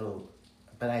 So,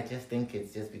 but I just think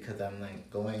it's just because I'm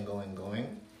going.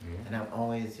 Yeah. And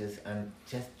I'm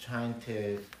just trying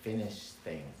to finish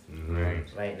things Right.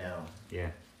 right now. Yeah.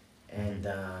 And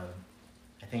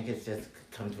I think it's just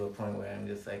come to a point where I'm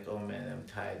just like, oh man, I'm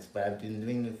tired. But I've been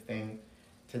doing this thing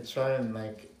to try and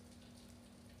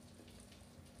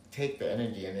take the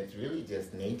energy, and it's really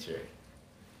just nature.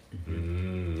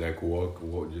 Mm-hmm. Like walk,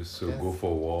 just so Yes. go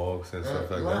for walks and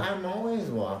stuff like Well, that. I'm always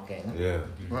walking. Yeah.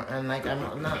 And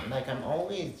I'm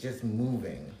always just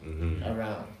moving Mm-hmm.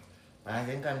 around. But I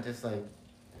think I'm just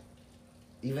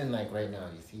even right now,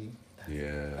 you see?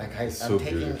 Yeah. I'm it's so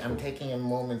taking beautiful. I'm taking a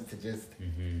moment to just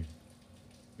Mm-hmm.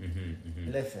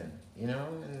 listen, and I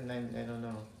don't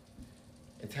know.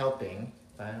 It's helping,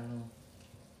 but I don't know.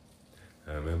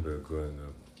 I remember growing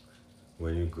up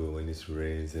when it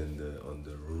rains on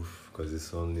the roof because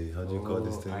it's only how do you call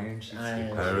this thing? Iron sheets.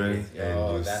 Iron Iron, sheets. and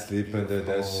Oh, you that's sleep under that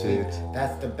beautiful. shit.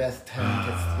 That's the best time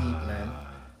to sleep, man.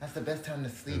 That's the best time to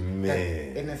sleep.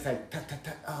 Man. And it's like,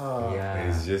 oh. Yeah. And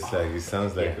it's just like, it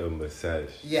sounds like Yeah. a massage.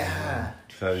 Yeah.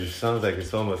 So it sounds like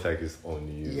it's almost like it's on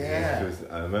you. Yeah. It's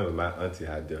just, I remember my auntie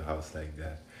had their house like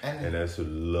that. And- And I used to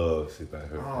love sleep at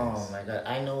her Oh place. my God,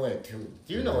 I know it too.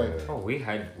 You know it too. Oh, we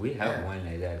have Yeah. one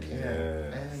like that. Yeah.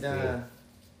 Yeah. And Yeah.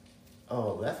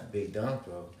 oh, that's a big dunk,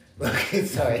 bro. Okay,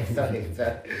 sorry.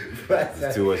 But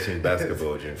Just to watching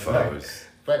basketball during flowers.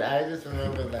 but I just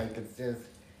remember like it's just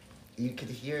you could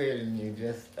hear it and you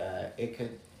just it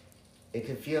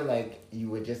could feel like you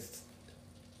were just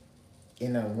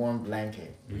in a warm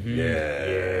blanket.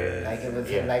 Yeah. Like it was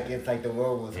Yeah. like it's like the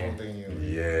world was Yeah. holding you.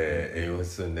 Yeah, and it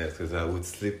was so nice because I would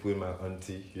sleep with my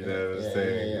auntie, you know what I'm Yeah,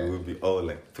 saying? yeah, yeah. It would be all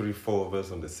like 3-4 of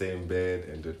us on the same bed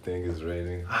and the thing is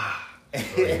raining.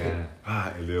 Yeah.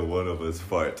 And then one of us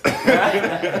fart.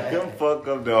 Fuck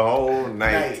up the whole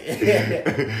night.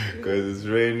 Because it's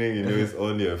raining, you know, it's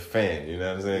only a fan, you know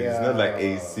what I'm saying? It's not like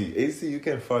Yeah. AC. AC, you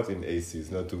can fart in AC, it's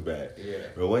not too bad. Yeah.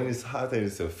 But when it's hot and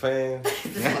it's a fan,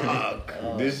 fuck,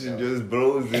 Oh, this shit no. just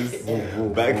blows this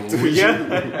back to you.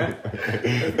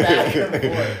 Back and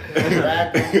forth.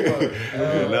 Back and forth.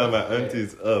 And now my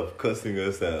auntie's up cussing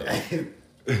us out.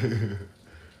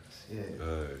 Shit.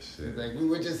 Oh shit. It's like we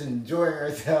were just enjoying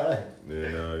ourselves. Yeah,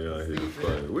 now y'all here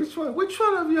funny. Which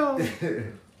one of y'all?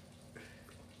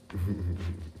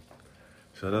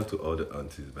 Shout out to all the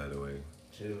aunties, by the way.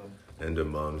 True. And the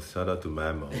moms. Shout out to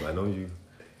my mom. I know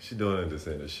she don't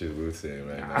understand the shit we're saying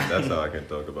right now. That's how I can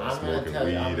talk about smoking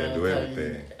weed and do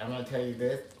everything. I'm gonna tell you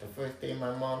this. The first day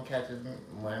my mom catches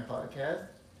my podcast,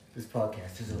 this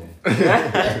podcast is over.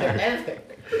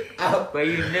 But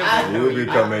you never know. We'll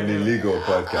become an illegal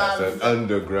podcast, an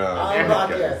underground Our podcast.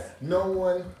 podcast. No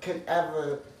one could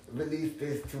ever release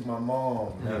this to my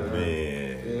mom.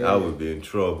 Man, Yeah. I would be in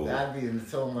trouble. I'd be in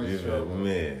so much trouble.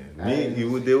 Man, I- they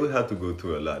would have to go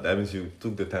through a lot. That means you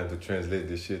took the time to translate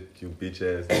this shit, you bitch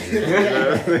ass nigga. You know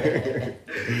what I'm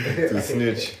saying? To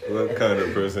snitch. What kind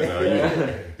of person are you?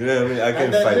 You know what I mean? I can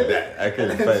And then- fight that. I can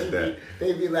and then fight that.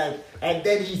 They be like, and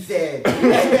then he said.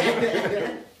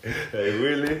 Hey,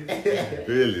 really?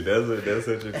 Really? That's what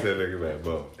you're telling my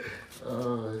mom.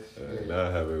 Oh shit. Now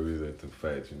I have a reason to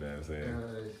fight, you know what I'm saying?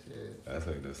 Oh shit. That's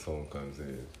like the song comes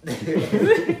in.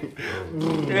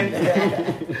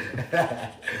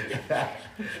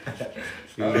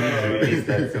 You need to release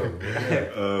that song.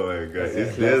 Oh my god, That's a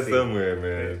it's there classic. somewhere,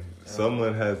 man.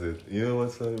 Someone has it. You know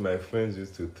what's funny? My friends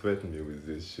used to threaten me with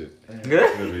this shit.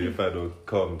 Maybe if I don't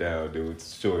calm down, they would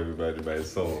show everybody my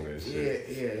song and shit.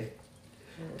 Yeah.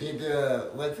 Did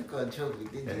what's it called, Trophy?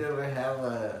 Did you ever have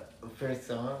a first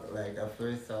song, like a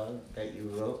first song that you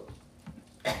wrote?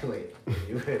 Wait,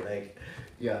 you were like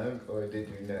young, or did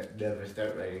you never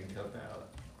start writing till now?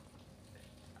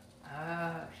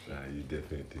 Nah, you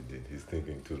definitely did. He's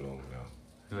thinking too long now.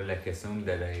 No, like a song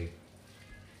that I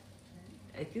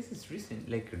guess it's recent,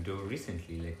 like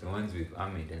recently, like the ones with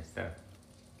Ahmed and stuff.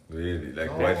 Really? Like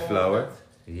Oh, White Flower? that's-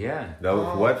 Yeah. That was,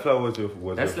 Oh. White Flower was your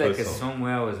That's your like a first song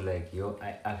where I was like, yo,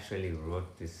 I actually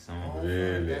wrote this song.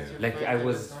 Really? That's your Like first I ever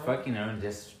was song? fucking around,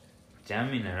 just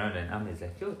jamming around, and Ahmed's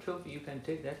like, yo, Trophy, you can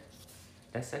take that.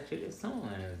 That's actually a song.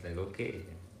 And I was like, okay.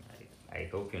 I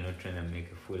hope you're not trying to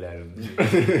make a fool out of me.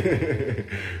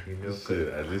 You know, 'cause- Shit,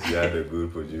 at least you had a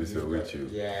good producer with you.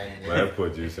 Yeah. My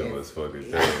producer was fucking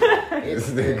terrible.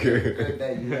 It's This good, nigga. it's good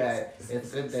that you had.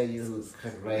 It's good that you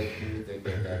could write music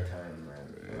at that time, man.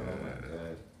 Oh my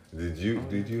god.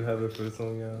 Did you have a first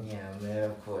song, y'all? Yeah, man.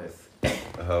 Of course.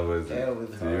 How was it? That was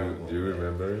horrible, do you man.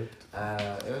 remember it?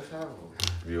 It was horrible.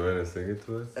 Do you want to sing it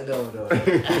to us? No.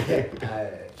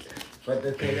 But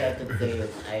the thing I could say is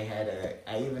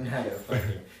I even had a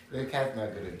fucking, the cat's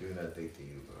not gonna do nothing to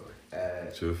you,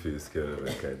 bro. Trophy is scared of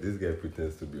a cat. This guy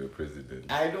pretends to be a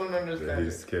president. I don't But understand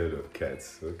he's it. scared of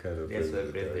cats. What kind of That's why president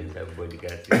are presidents you? have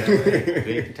bodyguards.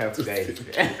 Very tough guys.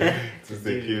 To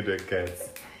secure the cats.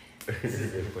 This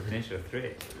is a potential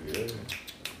threat. Yeah.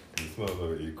 This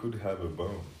motherfucker, you could have a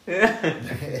bomb.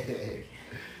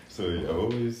 So, yeah, what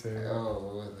were you saying? Oh,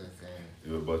 what was I saying?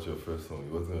 You were about your first song.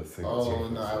 You wasn't going to sing it. Oh,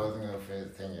 no, I wasn't gonna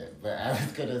first sing it. But I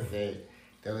was gonna say,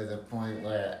 there was a point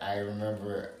where I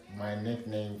remember my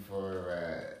nickname for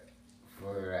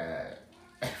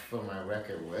my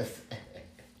record was,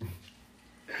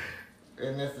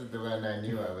 and this is the one I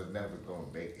knew I was never gonna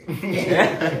make it.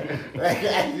 Like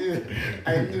I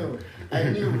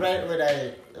knew right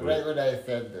when I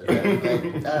said this. I was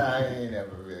like, I ain't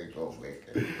never really gonna make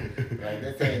it. Like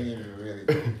this ain't even really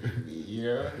gonna be me, you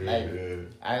know? Like Yeah.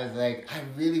 I was like, I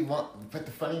really want, but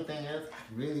the funny thing is, I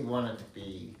really wanted to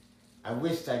be, I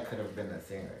wished I could have been a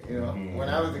singer, you know? When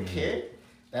I was a kid,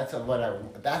 that's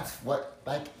what,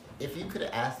 like, if you could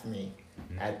have asked me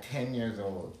at 10 years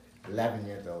old, 11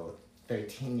 years old,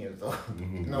 13 years old.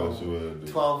 No, What you wanna do?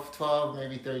 12,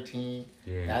 maybe 13.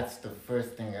 Yeah. That's the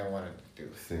first thing I wanted to do.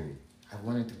 Sing. I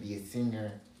wanted to be a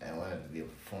singer. I wanted to be a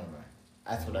performer.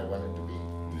 That's what I wanted to be.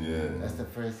 Yeah. That's the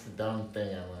first dumb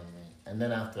thing I wanted to be. And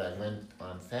then after I went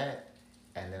on set,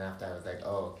 and then after I was like,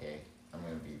 oh, okay, I'm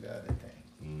going to be the other thing.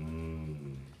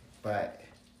 Mm. But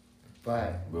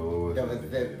But what was that the was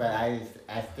beginning? it. But I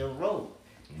still wrote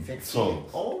 16. Songs.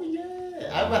 Oh yeah,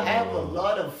 I have a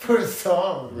lot of first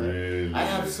songs. Man. Really? I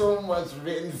have so much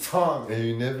written songs. And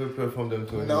you never performed them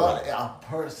to anyone? Not a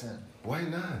person. Why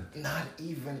not? Not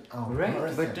even a Right,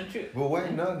 person. but don't you? But why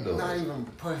not though? Not even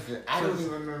a person. I don't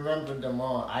even remember them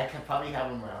all. I can probably have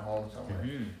them at home somewhere,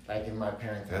 Mhm. like in my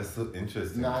parents' house. That's so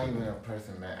interesting. Not to even me. a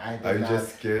person, man. I did Are you not.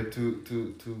 just scared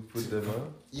to put them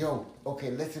on? Yo, okay,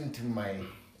 listen to my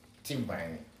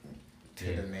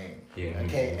Yeah. the name. Yeah.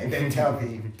 Okay, and then tell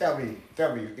me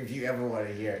if you ever want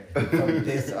to hear from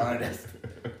this artist.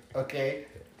 Okay,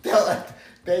 tell us.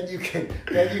 Then you can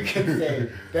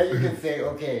say,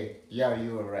 okay, yeah,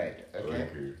 you were right. Okay.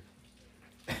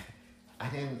 I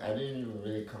didn't even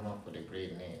really come up with a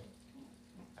great name.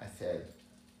 I said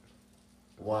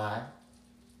Y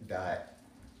dot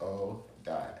O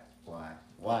dot Y.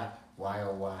 Why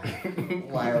oh why?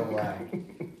 Why oh why?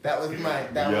 That was my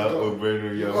Yeah, was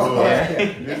Obreno, yeah. Oh, yeah.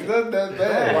 It's not that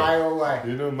bad. why oh why?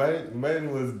 You know,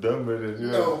 mine was dumber than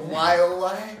yours. No, why oh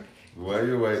why? Why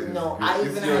you white? No, it's I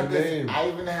even your had this. name. I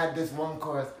even had this one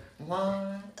chorus.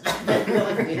 Why?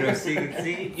 You know, sing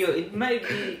it. Yo, it might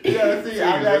be. Yeah, see,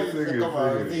 I'm not Sing it, come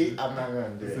on, sing it. see, I'm not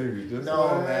gonna do Sing it. it, just No,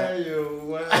 why man. you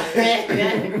white?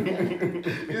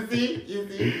 You see?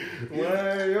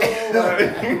 Why you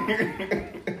white?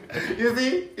 You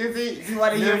see? You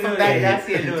want to hear No, from no, that yeah, guy? yes,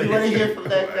 yeah, no, You want to yes. hear from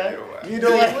that guy? Why? You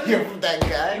don't want to hear from that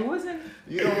guy? It wasn't.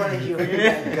 You don't want to hear from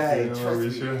that guy. You know, Trust we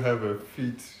me. should have a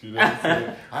feat, you know what I'm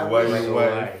saying? I Why wish. you Why?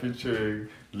 white featuring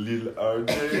Lil RJ?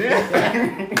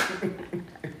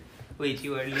 Wait,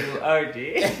 you are Lil RJ?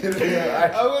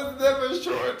 I was never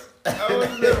short. I was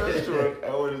never short. I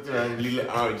wanted to have Lil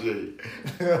RJ.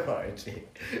 RJ.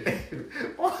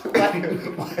 Why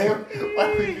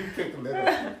would you pick little? Why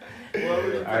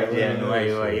would you pick RJ and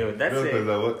YYO. That's no, it.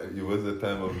 because it was the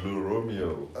time of Lil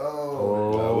Romeo.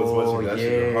 Oh. I was watching that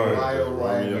shit yeah. hard. Why, oh,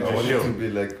 why? Romeo. I wanted Sure. to be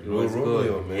like It Lil was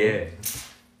Romeo, good. man.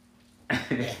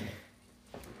 Yeah.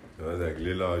 I was like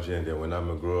Lil RJ, and then when I'm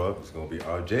gonna grow up, it's gonna be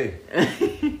RJ.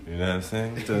 You know what I'm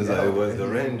saying? Turns out it was the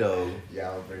Rendo. Yeah,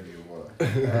 I'll bring you one.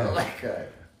 Oh my god.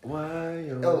 Why?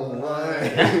 Oh,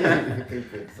 why?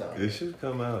 Stupid song. It should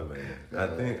come out, man. I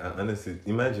think, honestly,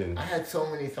 imagine. I had so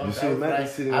many songs. You should imagine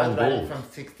sitting I on was writing both. from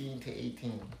 16 to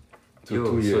 18. Two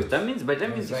So years. that means, but that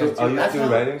means So you So are you That's still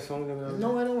how- writing songs?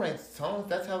 No, I don't write songs.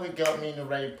 That's how it got me into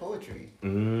writing poetry.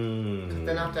 Mm.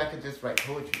 Then after I could just write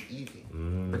poetry easy.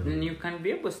 But then you can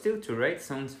be able still to write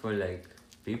songs for like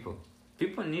people.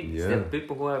 People need Yeah.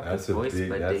 people who have That's the a voice, big-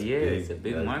 but that's it's a big-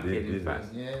 big that's market big in business.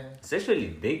 fact. Yeah. Especially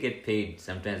they get paid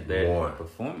sometimes better More. than the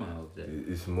performer of the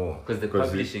It's more. because the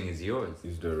publishing is yours.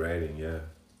 It's the writing, yeah.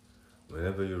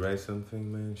 Whenever you write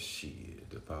something, man, shit,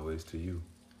 the power is to you.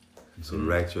 So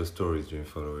write your stories, Dream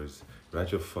Followers.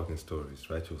 Write your fucking stories.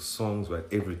 Write your songs, write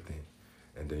everything.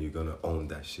 And then you're gonna own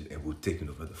that shit and we're taking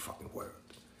over the fucking world.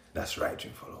 That's right,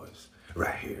 Dream Followers.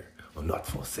 Right here on Not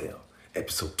For Sale,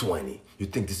 episode 20. You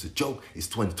think this is a joke? It's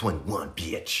 2021,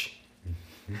 bitch.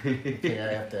 Okay,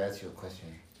 I have to ask you a question.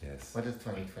 Yes. What does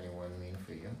 2021 mean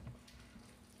for you?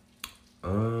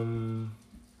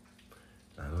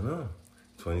 I don't know.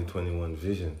 2021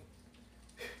 vision.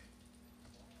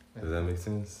 Does that make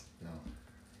sense? No.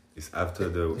 It's after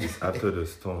the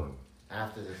storm.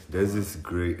 After this. There's this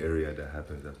gray area that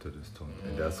happens after the storm,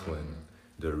 and that's when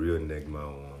the real Negma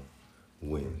won't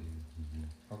win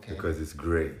Okay. because it's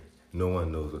gray. No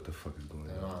one knows what the fuck is going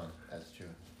on, No, that's true.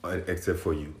 except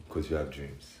for you, because you have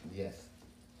dreams. Yes.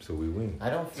 So we win. I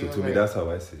don't So feel to me, like- that's how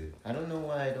I see it. I don't know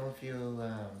why I don't feel.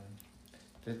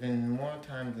 There's been more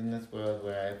times in this world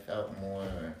where I felt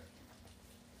more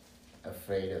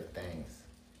afraid of things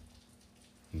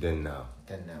Then now,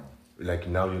 than now. like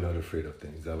now, you're not afraid of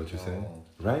things. Is that what you're saying? No.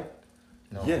 Right?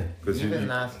 No. Yeah, 'cause you- even you-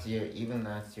 last year,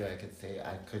 I could say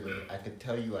I could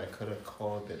tell you I could have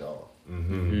called it all.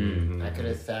 Mm-hmm. I could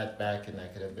have sat back and I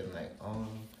could have been like, oh,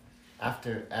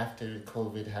 after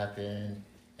COVID happened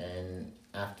and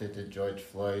after the George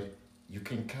Floyd, you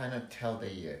can kind of tell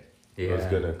the year. What's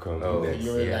gonna come Oh, next?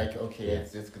 You're yeah. like, okay, Yeah.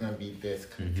 it's just gonna be this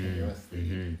continuously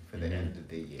mhm, for the mhm. end of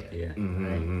the year. Yeah. Right?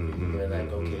 Mhm, We're like,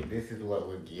 mhm, okay, this is what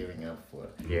we're gearing up for.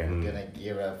 Yeah. We're gonna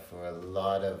gear up for a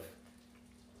lot of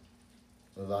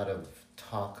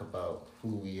talk about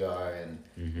who we are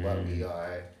and what we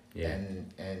are Yeah.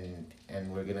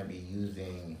 and we're gonna be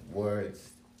using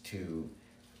words to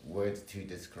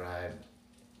describe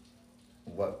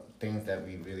what things that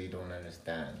we really don't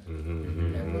understand,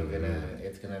 and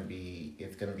it's gonna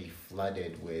be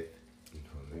flooded with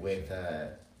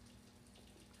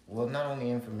well, not only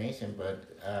information but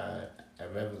a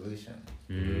revolution.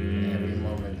 Every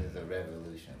moment is a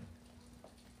revolution,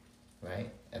 right?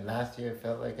 And last year it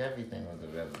felt like everything was a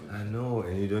revolution. I know,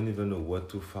 and you don't even know what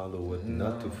to follow, what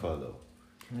not to follow.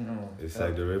 No, It's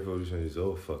like the revolution is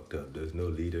all fucked up. There's no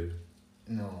leader.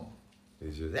 no.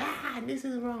 It's just This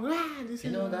is wrong. This You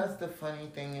is know, wrong. that's the funny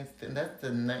thing. That's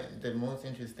the most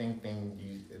interesting thing.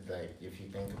 If you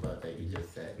think about that, you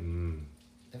just said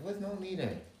there was no leader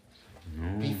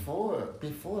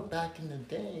before back in the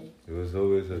day. It was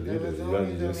always a There leader. was You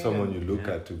always have a just someone you leader. look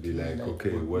at to be like,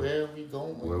 okay, where are we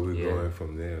going? where we Yeah. going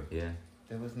from there? Yeah.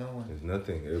 There was no one. There's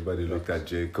nothing. Everybody looked at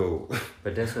J. Cole,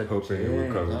 But that's what. hoping he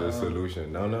would come with a No.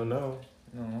 solution. No. No.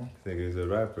 I think he's a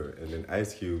rapper. And then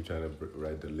Ice Cube trying to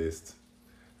write the list.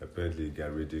 Apparently it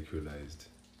got ridiculized.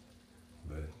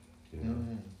 But, you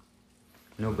know.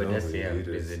 No, but No, that's we yeah. need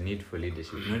There's it. a need for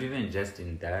leadership. Not even just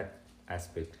in that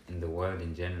aspect, in the world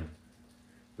in general,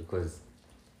 because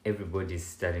everybody's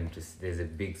starting to. There's a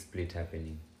big split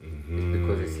happening. It's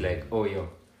because it's like, oh yo,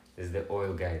 there's the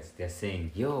oil guys. They're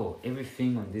saying, yo,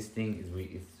 everything on this thing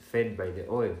is fed by the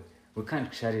oil. We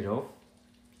can't shut it off.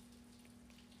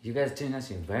 You guys telling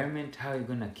us environment. How are you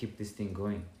gonna keep this thing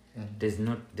going? There's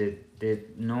not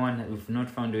no one. We've not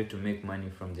found a way to make money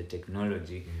from the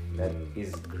technology that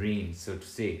is green, so to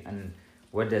say. And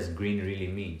what does green really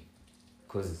mean?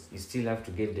 Because you still have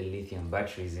to get the lithium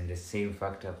batteries in the same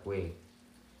fucked up way.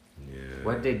 Yeah.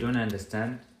 What they don't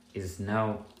understand is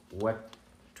now what,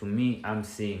 to me, I'm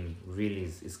saying really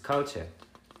is culture.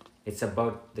 It's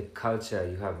about the culture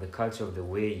you have, the culture of the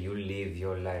way you live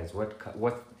your lives.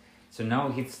 What? So now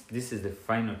this is the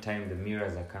final time the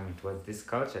mirrors are coming towards this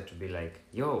culture to be like,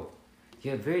 yo,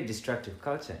 you're a very destructive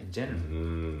culture in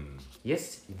general.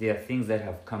 Yes, there are things that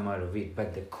have come out of it,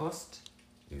 but the cost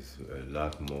It's a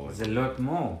lot more. is a lot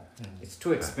more. It's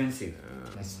too expensive.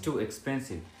 It's too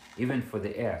expensive. Even for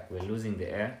the air, we're losing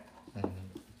the air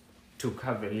to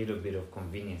have a little bit of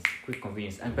convenience, quick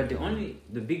convenience. But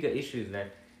the bigger issue is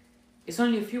that it's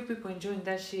only a few people enjoying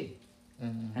that shit,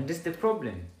 and that's the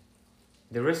problem.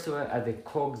 The rest of us are the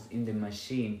cogs in the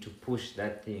machine to push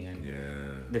that thing,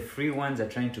 and the free ones are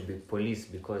trying to be police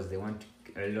because they want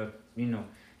a lot. You know,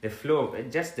 the flow,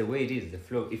 just the way it is. The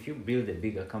flow. If you build a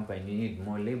bigger company, you need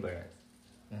more laborers.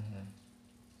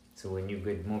 So when you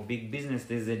get more big business,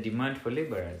 there's a demand for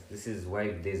laborers. This is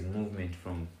why there's movement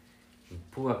from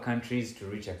poor countries to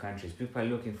richer countries. People are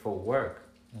looking for work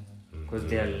because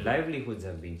their livelihoods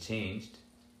have been changed.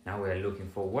 Now we are looking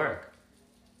for work.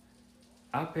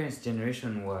 Our parents'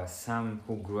 generation were some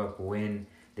who grew up when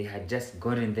they had just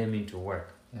gotten them into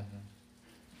work.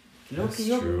 Look, That's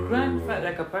your true. grandfather,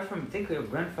 like apart from think of your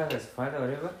grandfather's father or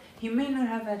whatever, he may not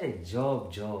have had a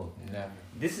job. Never.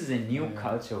 This is a new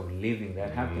culture of living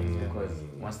that happens because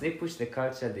once they push the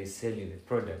culture, they sell you the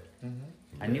product.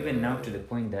 And even now to the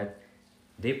point that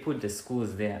they put the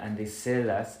schools there and they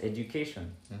sell us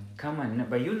education. Come on,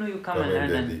 but you come and learn.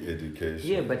 And, the education.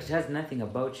 yeah, but it has nothing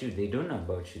about you. They don't know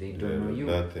about you. They don't know you.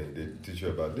 Nothing. They teach you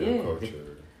about their Yeah,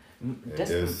 culture and That's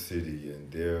their the- city and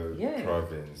their Yeah.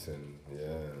 province and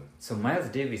So Miles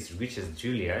Davis reaches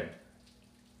Juilliard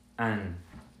and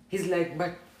he's like,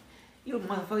 but you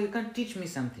motherfucker, you can't teach me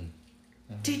something.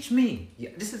 Teach me. Yeah,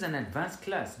 this is an advanced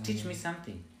class. Teach me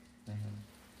something.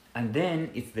 And then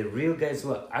it's the real guys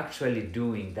who are actually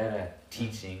doing that are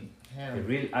teaching. Yeah. The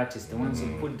real artists, the ones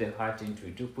who put the heart into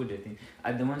it, who put the thing,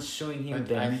 are the ones showing him But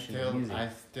dimension of music. I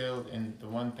still, and the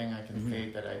one thing I can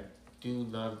say that I do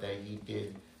love that he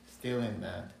did, still in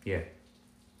that, Yeah.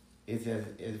 is as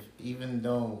if even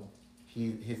though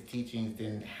his teachings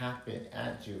didn't happen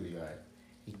at Juilliard,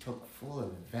 he took full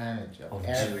advantage of Of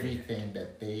everything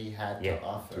that they had Yeah. to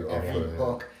offer. To Every offer, yeah.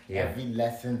 book, Yeah. every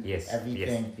lesson, Yes,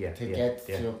 everything yes, yeah, to yeah, get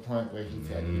yeah. to a point where he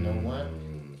said, you know what?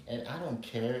 And I don't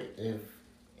care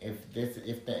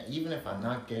even if I'm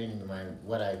not getting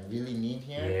what I really need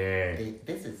here. Yeah.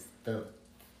 This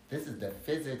is the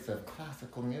physics of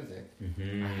classical music.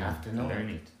 Mhm. I have to know Learn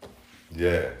it. it.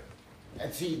 yeah.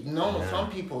 And see, Yeah. some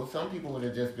people would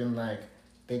have just been like,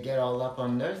 they get all up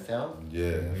on themselves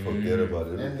Yeah. Forget about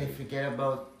and they everything. forget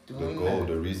about The doing goal, that.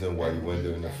 the reason why you went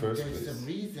there in the And first there's place. a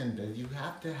reason that you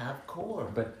have to have core.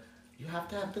 But You have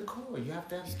to have the core. You have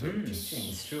to have strict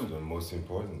teaching. it's true. The most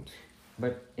important.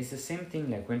 But it's the same thing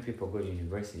like when people go to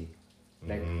university.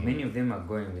 Like many of them are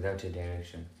going without a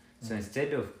direction. So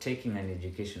instead of taking an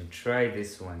education, try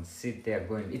this one, sit there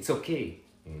going, it's okay.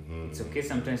 It's okay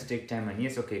sometimes to take time, and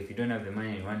yes, okay, if you don't have the money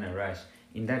and you want to rush,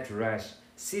 in that rush,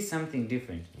 see something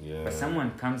different. Yeah. But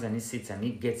someone comes and he sits and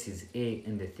he gets his A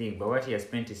in the thing, but what he has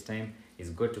spent his time is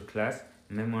go to class,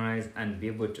 memorize, and be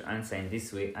able to answer in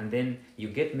this way. And then you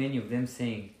get many of them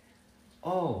saying,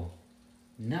 oh,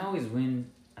 now is when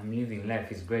I'm living life.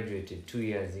 He's graduated 2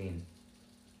 years in,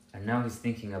 and now he's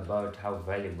thinking about how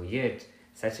valuable. Yet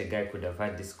such a guy could have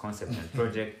had this concept and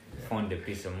project, found a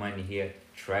piece of money here,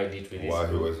 tried it with his While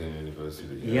he group. was in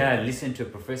university. Yeah, listen to a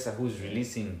professor who's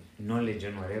releasing knowledge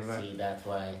and whatever. See, that's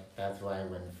why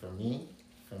when for me,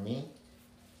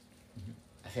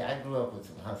 I say I grew up with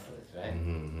some hustlers, right?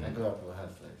 I grew up with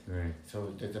hustlers. Right.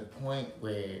 So there's a point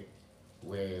where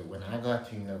when I got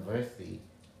to university,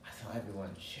 I saw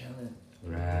everyone chilling.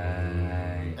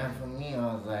 Right. And for me,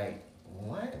 I was like,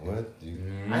 what? What?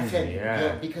 I said,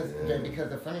 yeah. because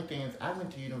the funny thing is, I went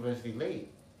to university late.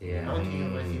 Yeah. I went to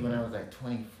university when I was like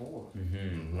 24,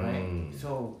 Mm-hmm. right?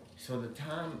 So the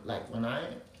time, like when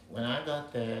I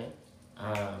got there,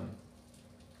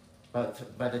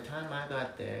 but by the time I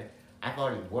got there, I've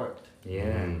already worked.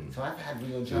 Yeah. So I've had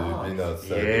real So you've jobs. been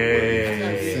outside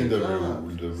Yeah. the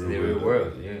world. You've seen the Yeah. real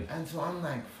world. Yeah. And so I'm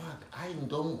like, fuck, I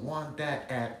don't want that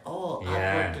at all. I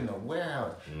Yeah. worked in a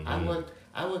warehouse.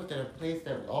 I worked at a place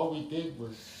that all we did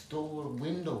was store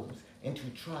windows into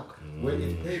a truck where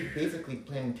it's basically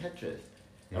playing Tetris.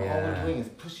 And all we're Yeah. doing is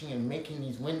pushing and making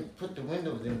these put the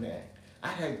windows in there. I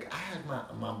had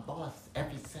my boss,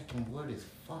 every second word is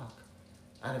fuck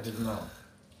out of his mouth.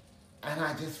 And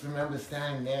I just remember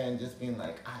standing there and just being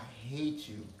like, I hate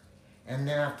you. And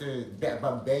then after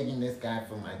about begging this guy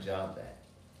for my job back,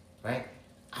 right?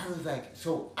 I was like,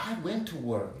 so I went to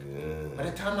work. By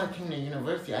the time I came to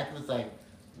university, I was like,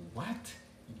 what?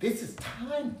 This is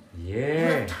time. You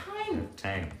Yeah. have time.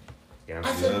 Time. Yeah.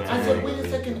 I said, wait a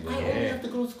second. I only Yeah. have to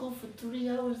go to school for 3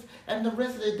 hours, and the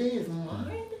rest of the day is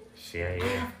mine. Yeah. I Yeah.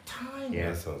 have time. Yeah.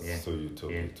 That sounds Yeah. so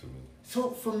utopia Yeah. to me. So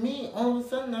for me, all of a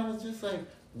sudden, I was just like,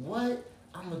 what?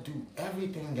 I'm gonna do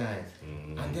everything, guys.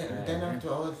 And then after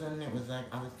all of a sudden, it was like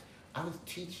I was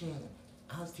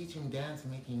teaching dance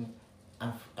making.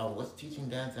 I was teaching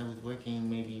dance. I was working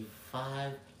maybe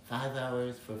five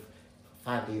hours for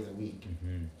 5 days a week.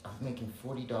 Mm-hmm. I was making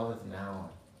 $40 an hour.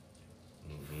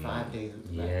 5 days,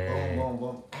 like Yeah. boom, boom,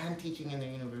 boom, and teaching in the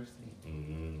university.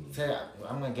 Said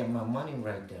I'm gonna get my money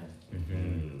right then.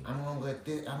 Mm-hmm. I'm gonna get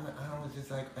this. I was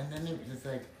just like, and then it was just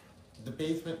like the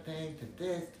basement thing to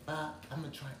this. I'm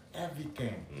gonna try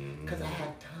everything because I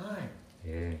had time.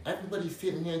 Yeah. Everybody's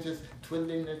sitting here just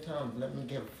twiddling their thumbs. Let me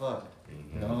get fucked.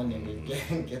 No,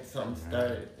 nigga, get something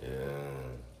started. Yeah.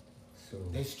 So.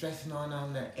 They stressing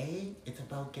on the A. It's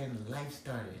about getting life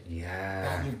started.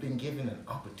 Yeah. God, you've been given an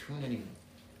opportunity.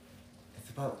 It's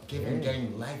about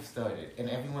getting life started, and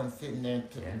everyone's sitting there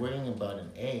worrying about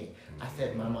an A. I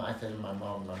said to my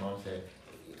mom. My mom said,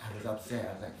 I was upset.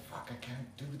 I was like, fuck, I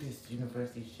can't do this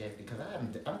university shit because I'm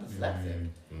dyslexic.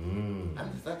 I'm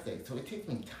dyslexic, so it takes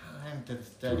me time to To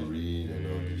study. read and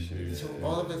all this shit. So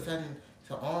all of a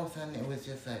sudden, it was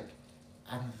just like,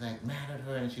 I was like mad at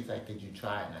her, and she's like, did you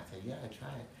try it? And I said, yeah, I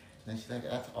tried. And then she's like,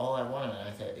 that's all I wanted. And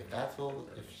I said, if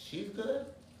she's good,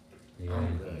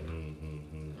 I'm good.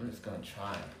 I'm just gonna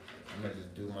try. I'm gonna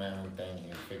just do my own thing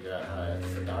and figure out how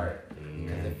to start.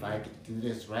 Because if I could do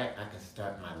this right, I can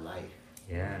start my life.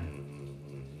 Yeah.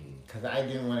 Because I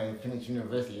didn't want to finish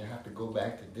university. I have to go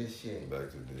back to this shit.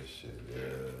 Back to this shit.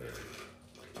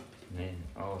 Yeah. Man.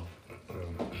 Oh.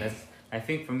 I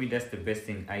think for me that's the best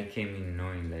thing. I came in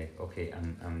knowing like, okay,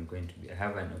 I'm going to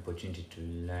have an opportunity to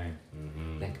learn.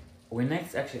 Like when I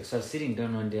actually so I was sitting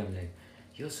down one day, I'm like,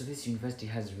 yo, so this university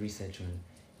has research on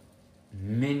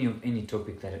many of any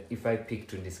topic that if I pick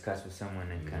to discuss with someone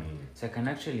I can. So I can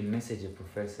actually message a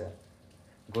professor,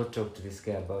 go talk to this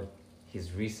guy about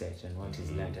his research and what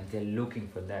he's learned, and they're looking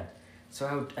for that.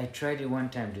 So I tried it one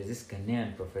time. There's this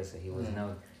Ghanaian professor. He was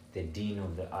now the dean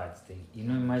of the arts thing.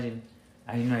 Imagine,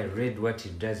 I read what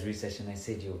he does research, and I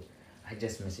said, yo, I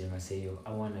just messaged him. I say, yo,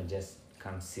 I wanna just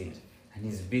come sit. And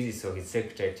he's busy, so his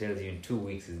secretary tells you in 2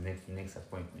 weeks is next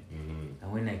appointment.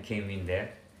 And when I came in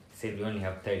there, he said we only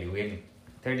have 30.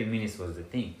 30 minutes was the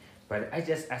thing. But I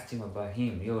just asked him about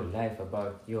him, life,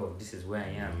 about, this is where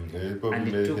I am. Yeah, he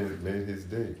probably made his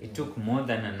day. It took more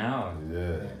than an hour.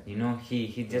 Yeah.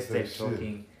 He just started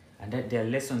talking. And that there are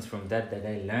lessons from that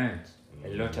I learned a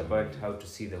lot about how to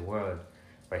see the world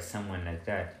by someone like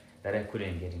that I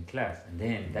couldn't get in class. And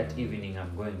then that evening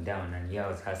I'm going down and I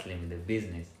was hustling with the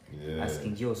business.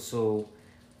 Asking, so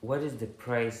what is the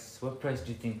price? What price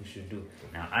do you think we should do?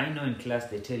 Now I know in class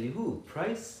they tell you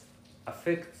price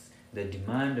affects the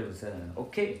demand of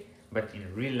okay, but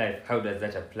in real life, how does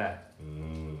that apply?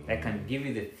 I can give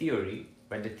you the theory,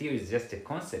 but the theory is just a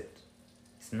concept.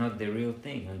 It's not the real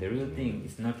thing. And the real thing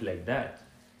is not like that.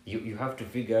 You have to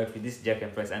figure out with this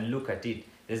jacket price and look at it.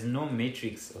 There's no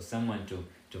matrix or someone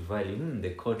to value.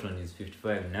 The cotton is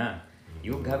 55 now.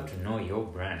 You have to know your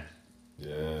brand.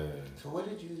 Yeah. So what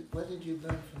did you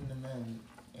learn from the man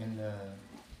in the,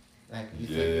 like you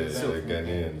Yeah, said you so learned from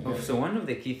Ghanaian. him? So one of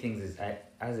the key things is,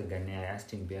 as a Ghanaian, I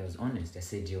asked him, I was honest. I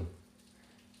said, yo,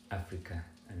 Africa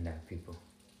and our people,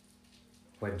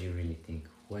 what do you really think?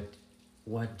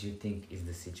 What do you think is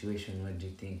the situation? What do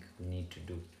you think we need to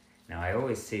do? Now, I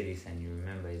always say this, and you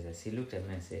remember, is that he looked at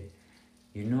me and said,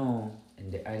 you know, in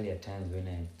the earlier times when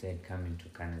I started coming to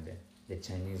Canada, the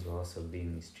Chinese were also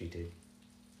being mistreated.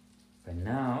 But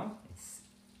now, it's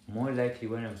more likely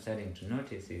what I'm starting to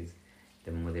notice is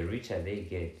the more the richer they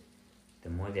get, the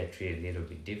more they're treated a little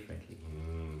bit differently.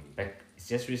 Like, it's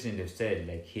just recently they've started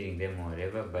like hitting them or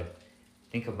whatever, but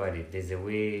think about it. There's a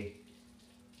way,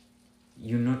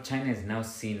 you know, China is now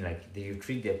seen like you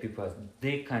treat their people as,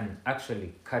 they can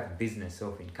actually cut business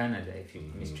off in Canada if you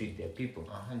mistreat their people.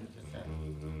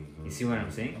 100%. You see what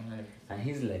I'm saying? 100%. And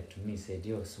he's like, to me, said,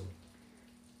 yo, so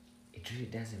it really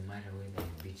doesn't matter whether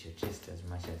you beat your chest as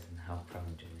much as and how proud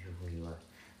of you who you are.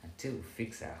 Until we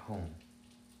fix our home,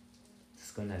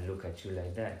 it's gonna look at you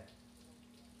like that.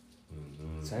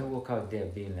 So I walk out there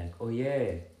being like, oh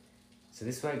yeah. So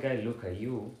this white guy look at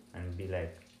you and be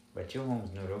like, but your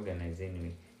home's not organized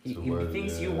anyway. He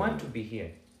thinks you want to be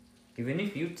here. Even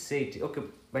if you say it, okay,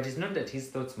 but it's not that his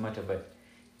thoughts matter, but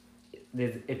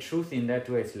there's a truth in that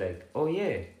where it's like, oh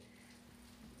yeah.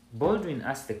 Baldwin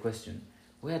asked the question,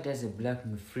 where does a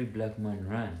free black man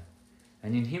run?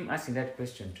 And in him asking that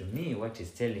question to me, what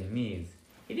he's telling me is,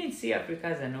 he didn't see Africa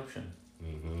as an option.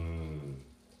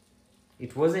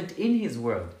 It wasn't in his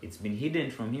world. It's been hidden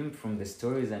from him from the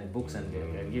stories and books and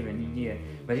they're given him here.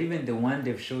 But even the one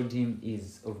they've showed him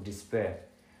is of despair.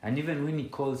 And even when he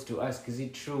calls to ask, is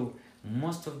it true?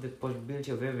 Most of the possibility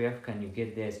of every African you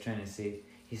get there is trying to say,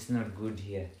 it's not good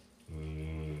here.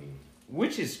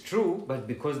 Which is true, but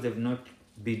because they've not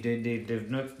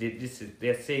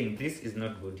they're saying this is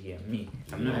not good here.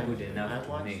 I'm not good enough I to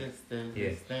watched make.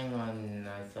 this thing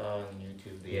I saw on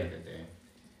YouTube the other day,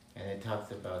 and it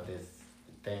talks about this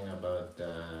thing about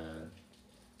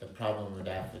the problem with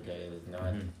Africa is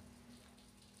not,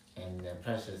 and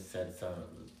Precious said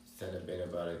a bit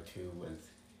about it too. Was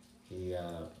he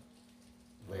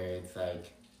where it's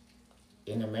like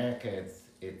in America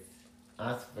it's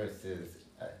us versus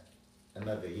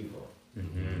another evil.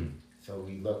 So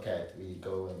we go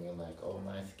and we're like, oh,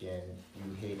 my skin,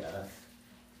 you hate us,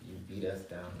 you beat us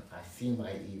down. I see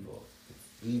my evil.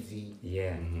 It's easy.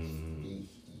 Yeah. He's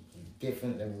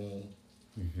different than me.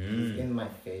 He's in my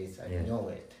face. I know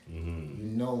it. You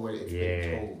know what it's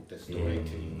been told, the story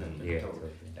to you has been told.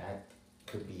 Totally. That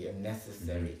could be a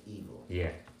necessary evil.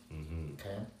 Yeah.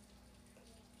 Okay?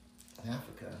 In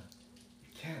Africa, you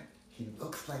can't. He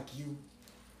looks like you.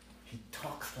 He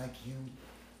talks like you.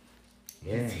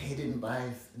 Yeah. It's hidden by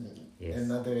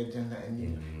another agenda,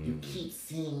 and you keep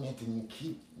seeing it and you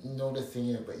keep noticing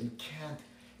it, but you can't.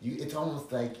 It's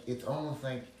almost like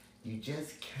you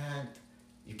just can't.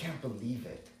 You can't believe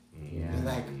it. Yeah. You're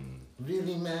like,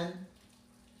 really, man?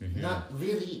 Not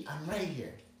really. I'm right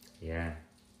here. Yeah.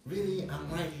 Really, I'm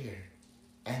right here.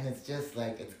 And it's just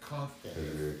like it's constant.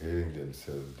 They're hating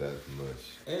themselves that much.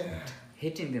 Yeah.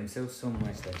 Hating themselves so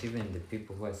much that even the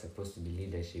people who are supposed to be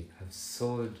leadership have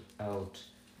sold out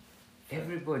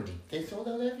everybody They sold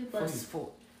out everybody. for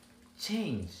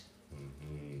change.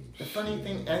 The funny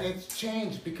thing, and it's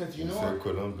changed because you know So what?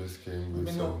 Columbus came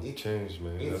with some change,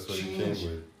 man. It's That's what he changed. came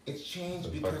with. It's changed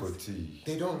The because faculty.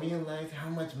 they don't realize how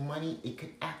much money it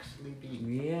could actually be.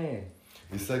 Yeah.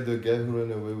 It's like the guy who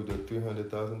ran away with the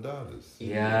 $300,000.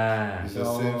 Yeah. It's the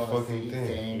same fucking thing.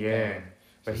 Same Yeah. thing.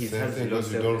 But It's he the same has thing low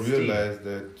because you don't self-esteem. realize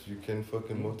that you can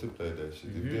fucking multiply that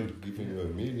shit. If they're giving you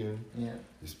 $1 million, Yeah.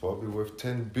 it's probably worth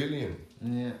 10 billion.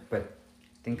 Yeah. But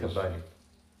think about it.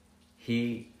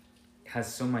 He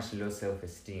has so much low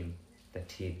self-esteem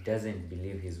that he doesn't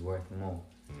believe he's worth more.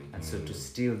 And so to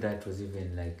steal that was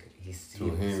even like he To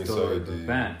him, it's stole the already.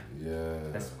 bank. Yeah.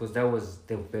 That's because that was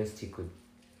the best he could.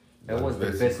 That That's was the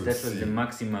best he best. could That was see. the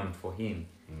maximum for him.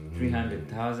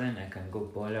 300,000. I can go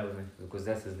ball out because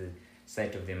that's the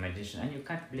sight of the imagination, and you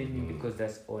can't blame him because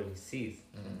that's all he sees.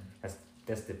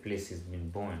 That's the place he's been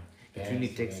born. It really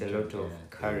takes a lot of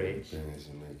courage. Dance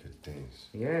and make a dance.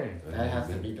 Yeah. That has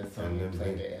to be the song you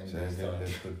play the end of the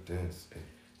song. Dance,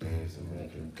 dance and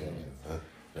make a dance.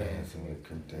 Dance and make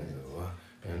a dance.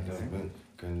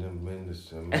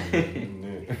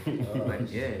 But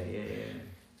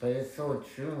yeah. But it's so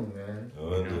true, man.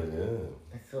 Oh,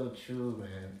 yeah. It's so true,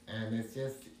 man. And it's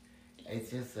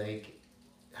just like,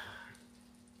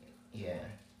 yeah,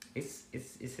 It's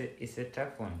a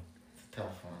tough one, it's a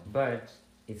tough one. but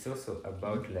it's also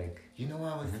about like You know,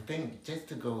 I was thinking, just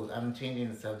to go, I'm changing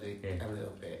the subject Yeah. a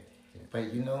little bit. Yeah.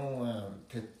 But you know,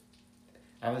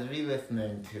 I was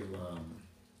re-listening to,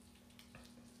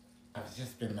 I've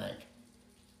just been like,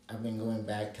 I've been going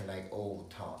back to like old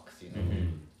talks, you know.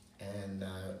 Mhm. And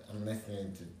I'm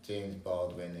listening to James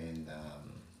Baldwin and,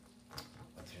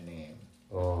 what's her name?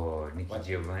 Nikki What?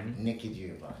 Giovanni. Nikki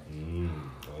Giovanni.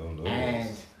 I don't know.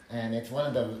 And it's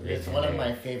one of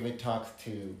my favorite talks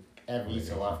to every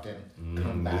so often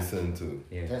come back. Listen to.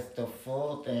 Yeah. Just the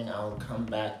full thing, I'll come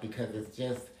back because it's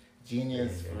just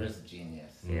genius versus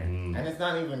genius. Yeah. Mm. And it's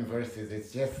not even verses,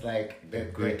 it's just like A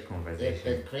great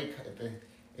conversation.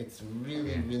 It's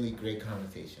really, really great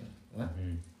conversation. What?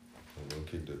 Mhm. I'm gonna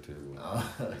kick the table.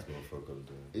 Oh. This motherfucker up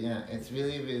there. Yeah, it's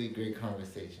really, really great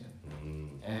conversation. Mm.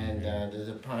 And there's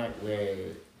a part where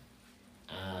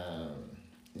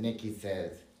Nikki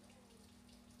says,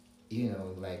 you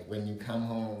know, like when you come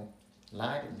home,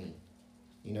 lie to me.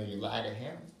 You know, you lie to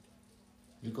him.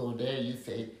 You go there, you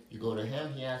say, you go to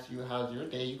him, he asks you, how's your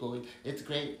day? You go, it's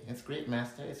great,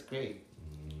 master, it's great.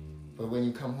 But when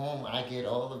you come home, I get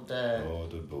all of the All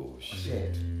the bullshit.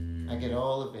 shit. I get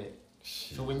all of it.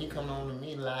 Shit. So when you come home to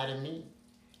me, lie to me.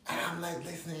 And I'm like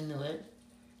listening to it.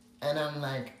 And I'm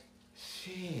like,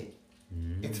 shit.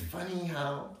 It's funny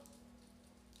how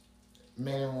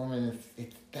men and women,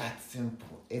 it's that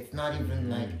simple. It's not even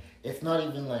like,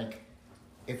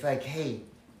 it's like, hey,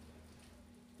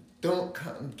 don't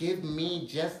come, give me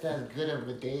just as good of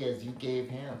a day as you gave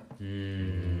him.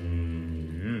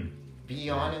 Mhm. Be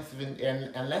honest with,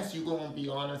 and unless you're going to be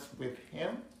honest with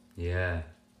him, Yeah.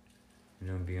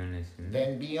 No, be honest.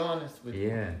 then be honest with me.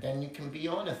 Yeah. Then you can be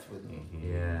honest with me.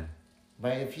 Yeah.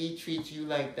 But if he treats you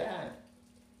like that,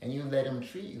 and you let him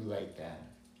treat you like that,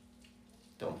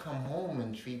 don't come home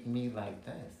and treat me like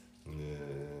this.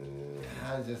 Yeah.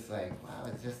 I was just like, wow,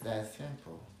 it's just that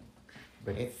simple.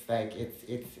 But It's like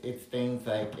it's things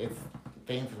like it's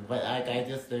things, but I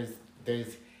just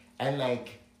there's and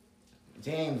like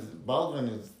James Baldwin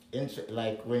is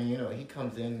like when you know he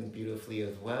comes in beautifully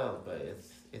as well, but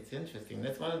it's interesting.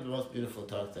 That's one of the most beautiful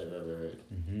talks I've ever heard.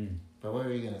 Mhm. But what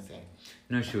were you gonna say?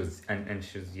 No, she was and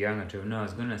she was younger too. No, I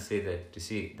was gonna say that, to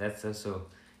see, that's also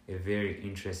a very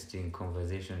interesting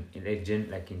conversation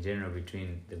like in general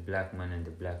between the black man and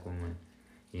the black woman,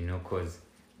 you know, because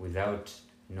without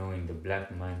knowing the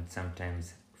black man,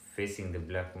 sometimes facing the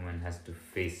black woman has to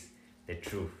face the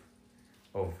truth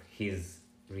of his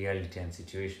reality and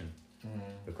situation,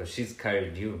 because she's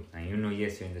carried you, and you know,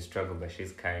 yes, you're in the struggle, but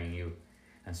she's carrying you,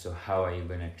 and so how are you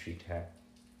gonna treat her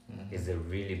is a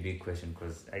really big question.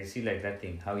 Because I see like that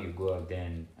thing, how you go out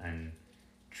there and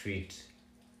treat,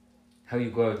 how you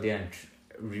go out there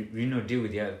and deal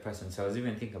with the other person. So I was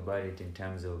even thinking about it in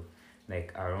terms of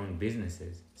like our own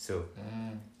businesses. So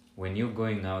when you're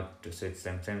going out so it's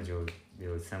sometimes you're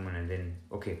with someone, and then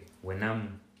okay, when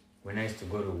I used to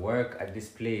go to work at this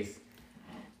place,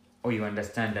 you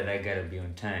understand that I gotta be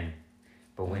on time,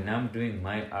 but when I'm doing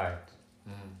my art,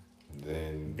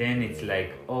 then it's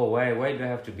like, why do I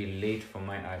have to be late for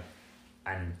my art?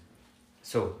 And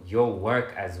so your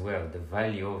work as well, the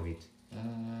value of it,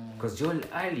 because you're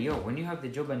early, when you have the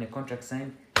job and the contract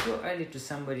signed, you're early to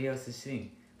somebody else's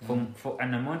thing for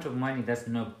an amount of money that's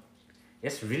not,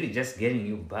 it's really just getting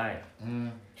you by.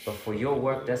 But for your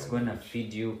work that's gonna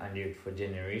feed you and for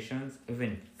generations,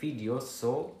 even feed your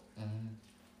soul,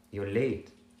 you're late.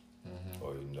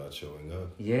 Or you're not showing up.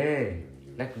 Yeah,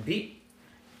 like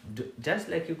just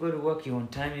like you go to work, you're on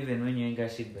time even when you ain't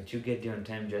got shit, but you get there on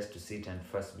time just to sit and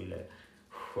first be like,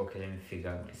 okay, let me figure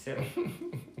out myself.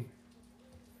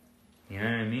 You know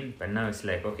what I mean? But now it's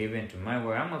like, okay, even to my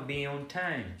work, I'm gonna be on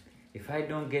time. If I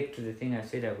don't get to the thing I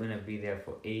said I'm gonna be there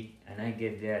for 8 and I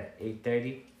get there at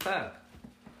 8:30, fuck.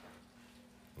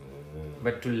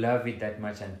 But to love it that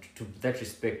much and to that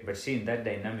respect, but seeing that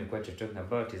dynamic, what you're talking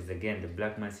about is, again, the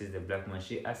black man sees the black man.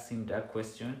 She asks him that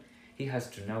question. He has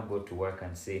to now go to work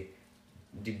and say,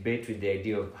 debate with the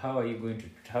idea of how are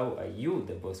you,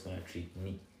 the boss, gonna treat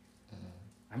me?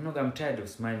 I'm tired of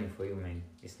smiling for you, man.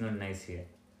 It's not nice here.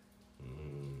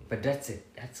 But that's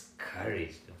it. That's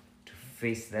courage, though, to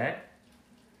face that.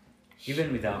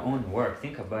 Even with our own work,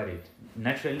 think about it.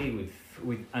 Naturally,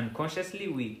 with unconsciously,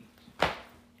 we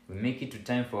make it to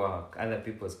time for our other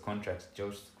people's contracts,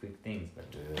 just quick things.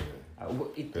 But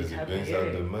it Because it happens. brings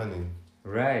out the money.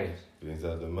 Right. Brings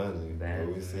out the money. Dance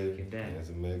What we say, make you dance. dance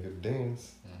and make a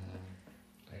dance.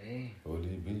 But hey,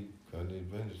 ODB, On the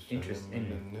bench.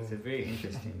 Interesting. It's a very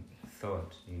interesting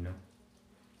thought, you know.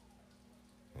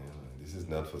 Yeah, this is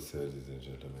not for sale, ladies and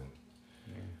gentlemen.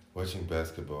 Yeah. Watching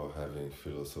basketball, having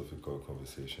philosophical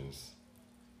conversations.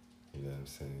 You know what I'm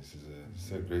saying? This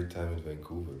is a great time in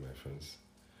Vancouver, my friends.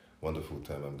 Wonderful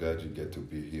time. I'm glad you get to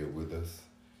be here with us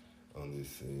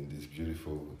in this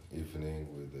beautiful evening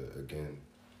with again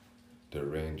the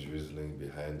rain drizzling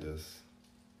behind us.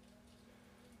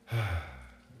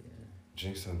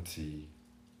 Drink some tea.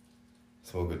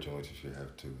 Smoke a joint if you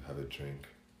have to. Have a drink.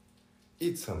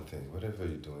 Eat something. Whatever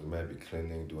you're doing. You might be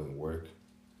cleaning, doing work.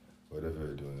 Whatever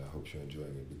you're doing, I hope you're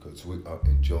enjoying it because we are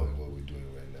enjoying what we're doing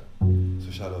right now.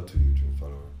 So shout out to you, Dream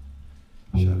Follower.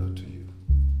 Shout out to you.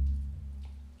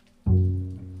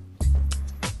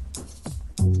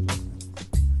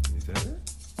 Is that it?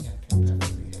 Yeah, I think that's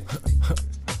it.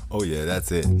 Oh yeah,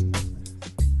 that's it.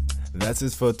 That's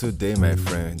it for today, my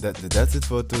friend. That's it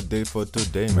for today,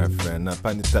 my friend.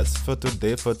 That's for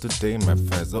today, my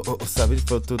friends. Oh, savage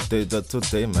for today,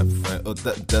 my friend. Oh,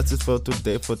 that's it for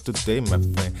today, my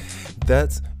friend.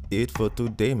 That's it for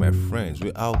today, my friends.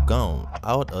 We're all gone,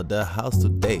 out of the house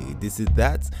today.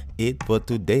 That's it for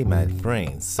today, my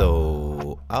friends.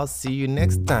 So I'll see you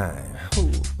next time.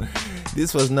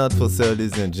 This was Not For Sale,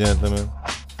 ladies and gentlemen.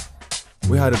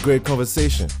 We had a great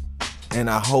conversation. And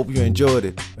I hope you enjoyed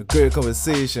it. A great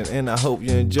conversation, and I hope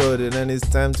you enjoyed it. And it's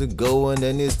time to go, and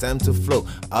then it's time to flow.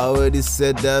 I already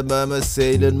said that, but I'ma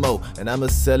say it more. And I'ma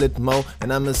sell it more,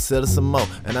 and I'ma sell some more.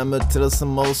 And I'ma tell some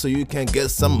more so you can get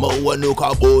some more. And no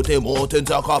capote, monte,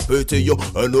 ça capete yo.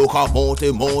 And no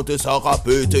capote, monte, ça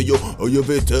capete yo. Oh, you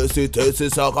vais tester,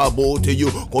 ça capote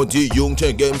yo. Quand tu young,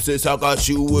 chen game, c'est ça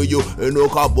cachoue yo. And no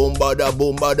cabombada,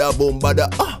 bombada, bombada,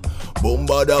 ah.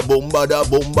 Bombada, bombada,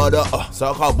 bombada,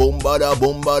 saka bombada,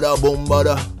 bombada,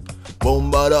 bombada,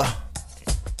 bombada.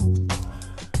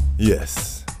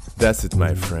 Yes, that's it,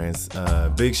 my friends.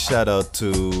 Big shout out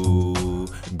to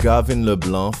Gavin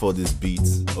LeBlanc for this beat,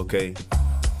 okay?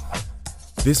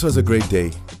 This was a great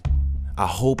day. I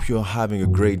hope you're having a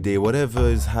great day. Whatever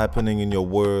is happening in your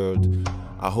world,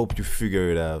 I hope you figure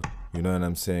it out. You know what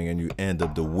I'm saying? And you end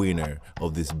up the winner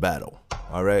of this battle,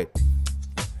 all right?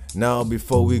 Now,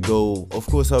 before we go, of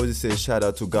course, I always say shout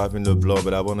out to Gavin LeBlanc,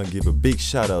 but I want to give a big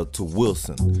shout out to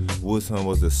Wilson. Wilson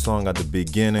was the song at the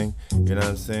beginning, you know what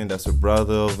I'm saying? That's a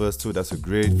brother of us too, that's a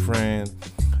great friend.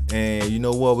 And you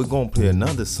know what? We're going to play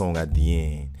another song at the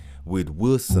end with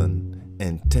Wilson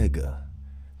and Tega.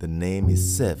 The name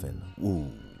is 7.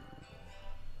 Ooh.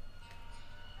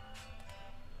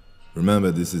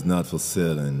 Remember, this is Not For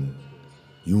Sale, and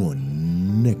you on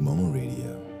Negmon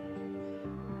Radio.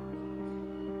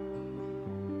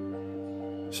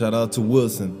 Shout out to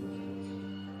Wilson.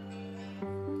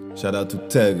 Shout out to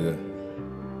Tega,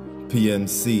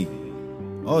 PMC,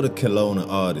 all the Kelowna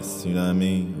artists, you know what I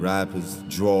mean? Rappers,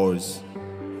 drawers,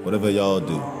 whatever y'all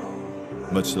do.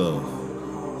 Much love.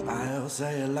 I'll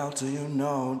say it loud till you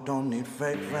know. Don't need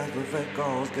fake friends with fake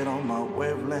goals. Get on my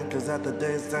wavelength, cause at the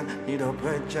day's end, need a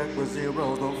paycheck with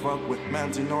zeros. Don't fuck with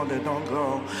mans, you know they don't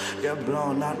go. Get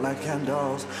blown out like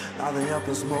candles. Now they up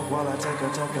and smoke while I take a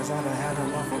toke, cause I done had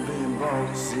enough of being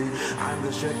broke. See, I'm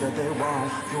the shit that they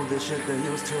want. You the shit they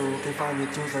used to. Can find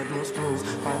your tools like blue screws.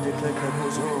 Find your click like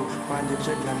who's who. Find your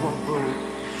chick like whoop whoop.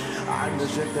 I'm the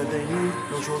shit that they need.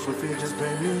 No shows for free, just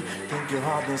pay me. Think you're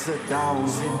hard, then sit down.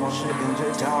 See more shit in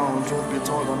J-Town. Truth be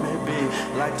told, I may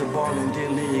be like to ball in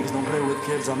D-leagues. Don't play with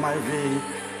kids on my V.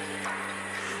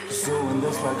 Pursuing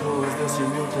this like who is this? You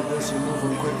new to this, you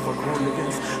moving quick for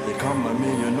hooligans. They come at me,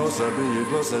 you know, so be you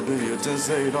close, I do you to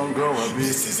say don't grow a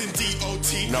beat. This isn't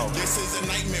DOT, no. This is a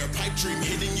nightmare, pipe dream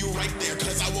hitting you right there,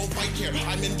 cause I won't fight here.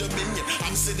 I'm in Dominion,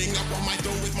 I'm sitting up on my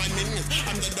throne with my minions.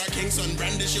 I'm the Dark King, son,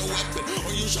 brandish your weapon,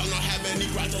 or you shall not have any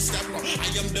ground to step on.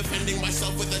 I am defending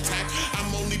myself with attack.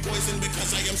 I'm only poisoned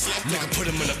because I am slept on. Put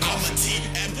him in the I'm a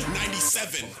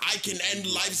TM97. I can end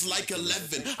lives like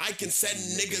 11. I can send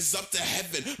niggas up to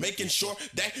heaven, making sure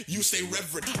that you stay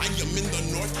reverent. I am in the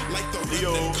north like the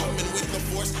reverend, coming with the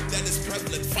force that is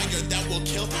prevalent. Fire that will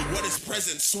kill what is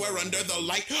present. Swear under the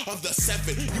light of the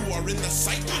 7. You are in the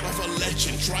sight of a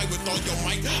legend. Try with all your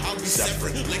might, I'll be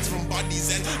severing links from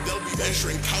bodies and they'll be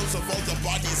measuring counts of all the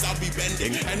bodies I'll be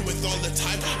bending. And with all the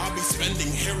time I'll be spending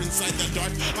here inside the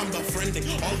dark, I'm befriending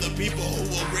all the people who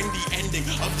will bring the ending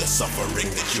of the suffering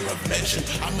that you have mentioned.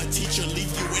 I'm a teacher, leave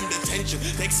you in detention.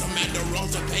 Take some Adderall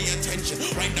to pay attention.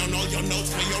 Write down all your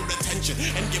notes for your retention,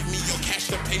 and give me your cash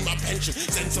to pay my pension.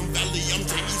 Send some Valium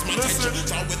to ease my tension.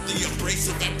 Start with the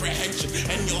abrasive apprehension,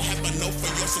 and you'll have a note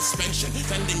for your suspension,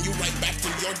 sending you right back to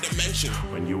your dimension.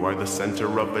 When you are the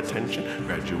center of attention,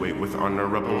 Graduate with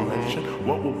honorable mention.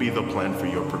 What will be the plan for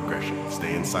your progression?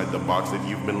 Stay inside the box that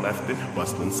you've been left in.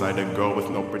 Bust inside a girl with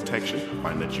no protection.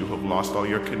 Find that you have lost all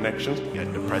your connections.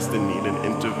 Get depressed and need an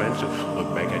intervention.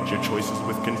 Look back at your choices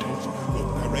with contention.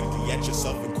 Look directly at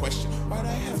yourself and question, why'd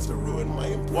I have to ruin my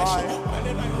impression? Why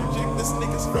did I reject this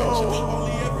nigga's friendship? All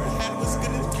he ever had was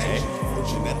good intention.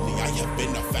 Fortunately, I have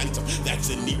been a phantom that's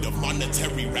in need of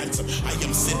monetary ransom. I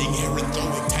am sitting here and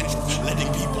throwing tantrums, letting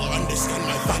people understand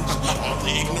my venture. All the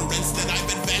ignorance that I've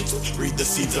advanced, read the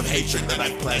seeds of hatred that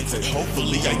I've planted.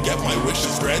 Hopefully, I get my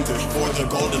wishes granted for the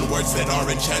golden words that are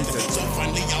enchanted. So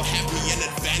finally, I'll have me an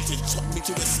advantage. Took me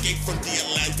to escape from the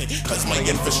Atlantic, cause my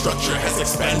infrastructure has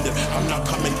expanded. I'm not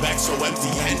coming back so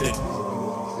empty-handed.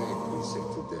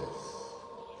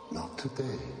 Not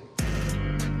today.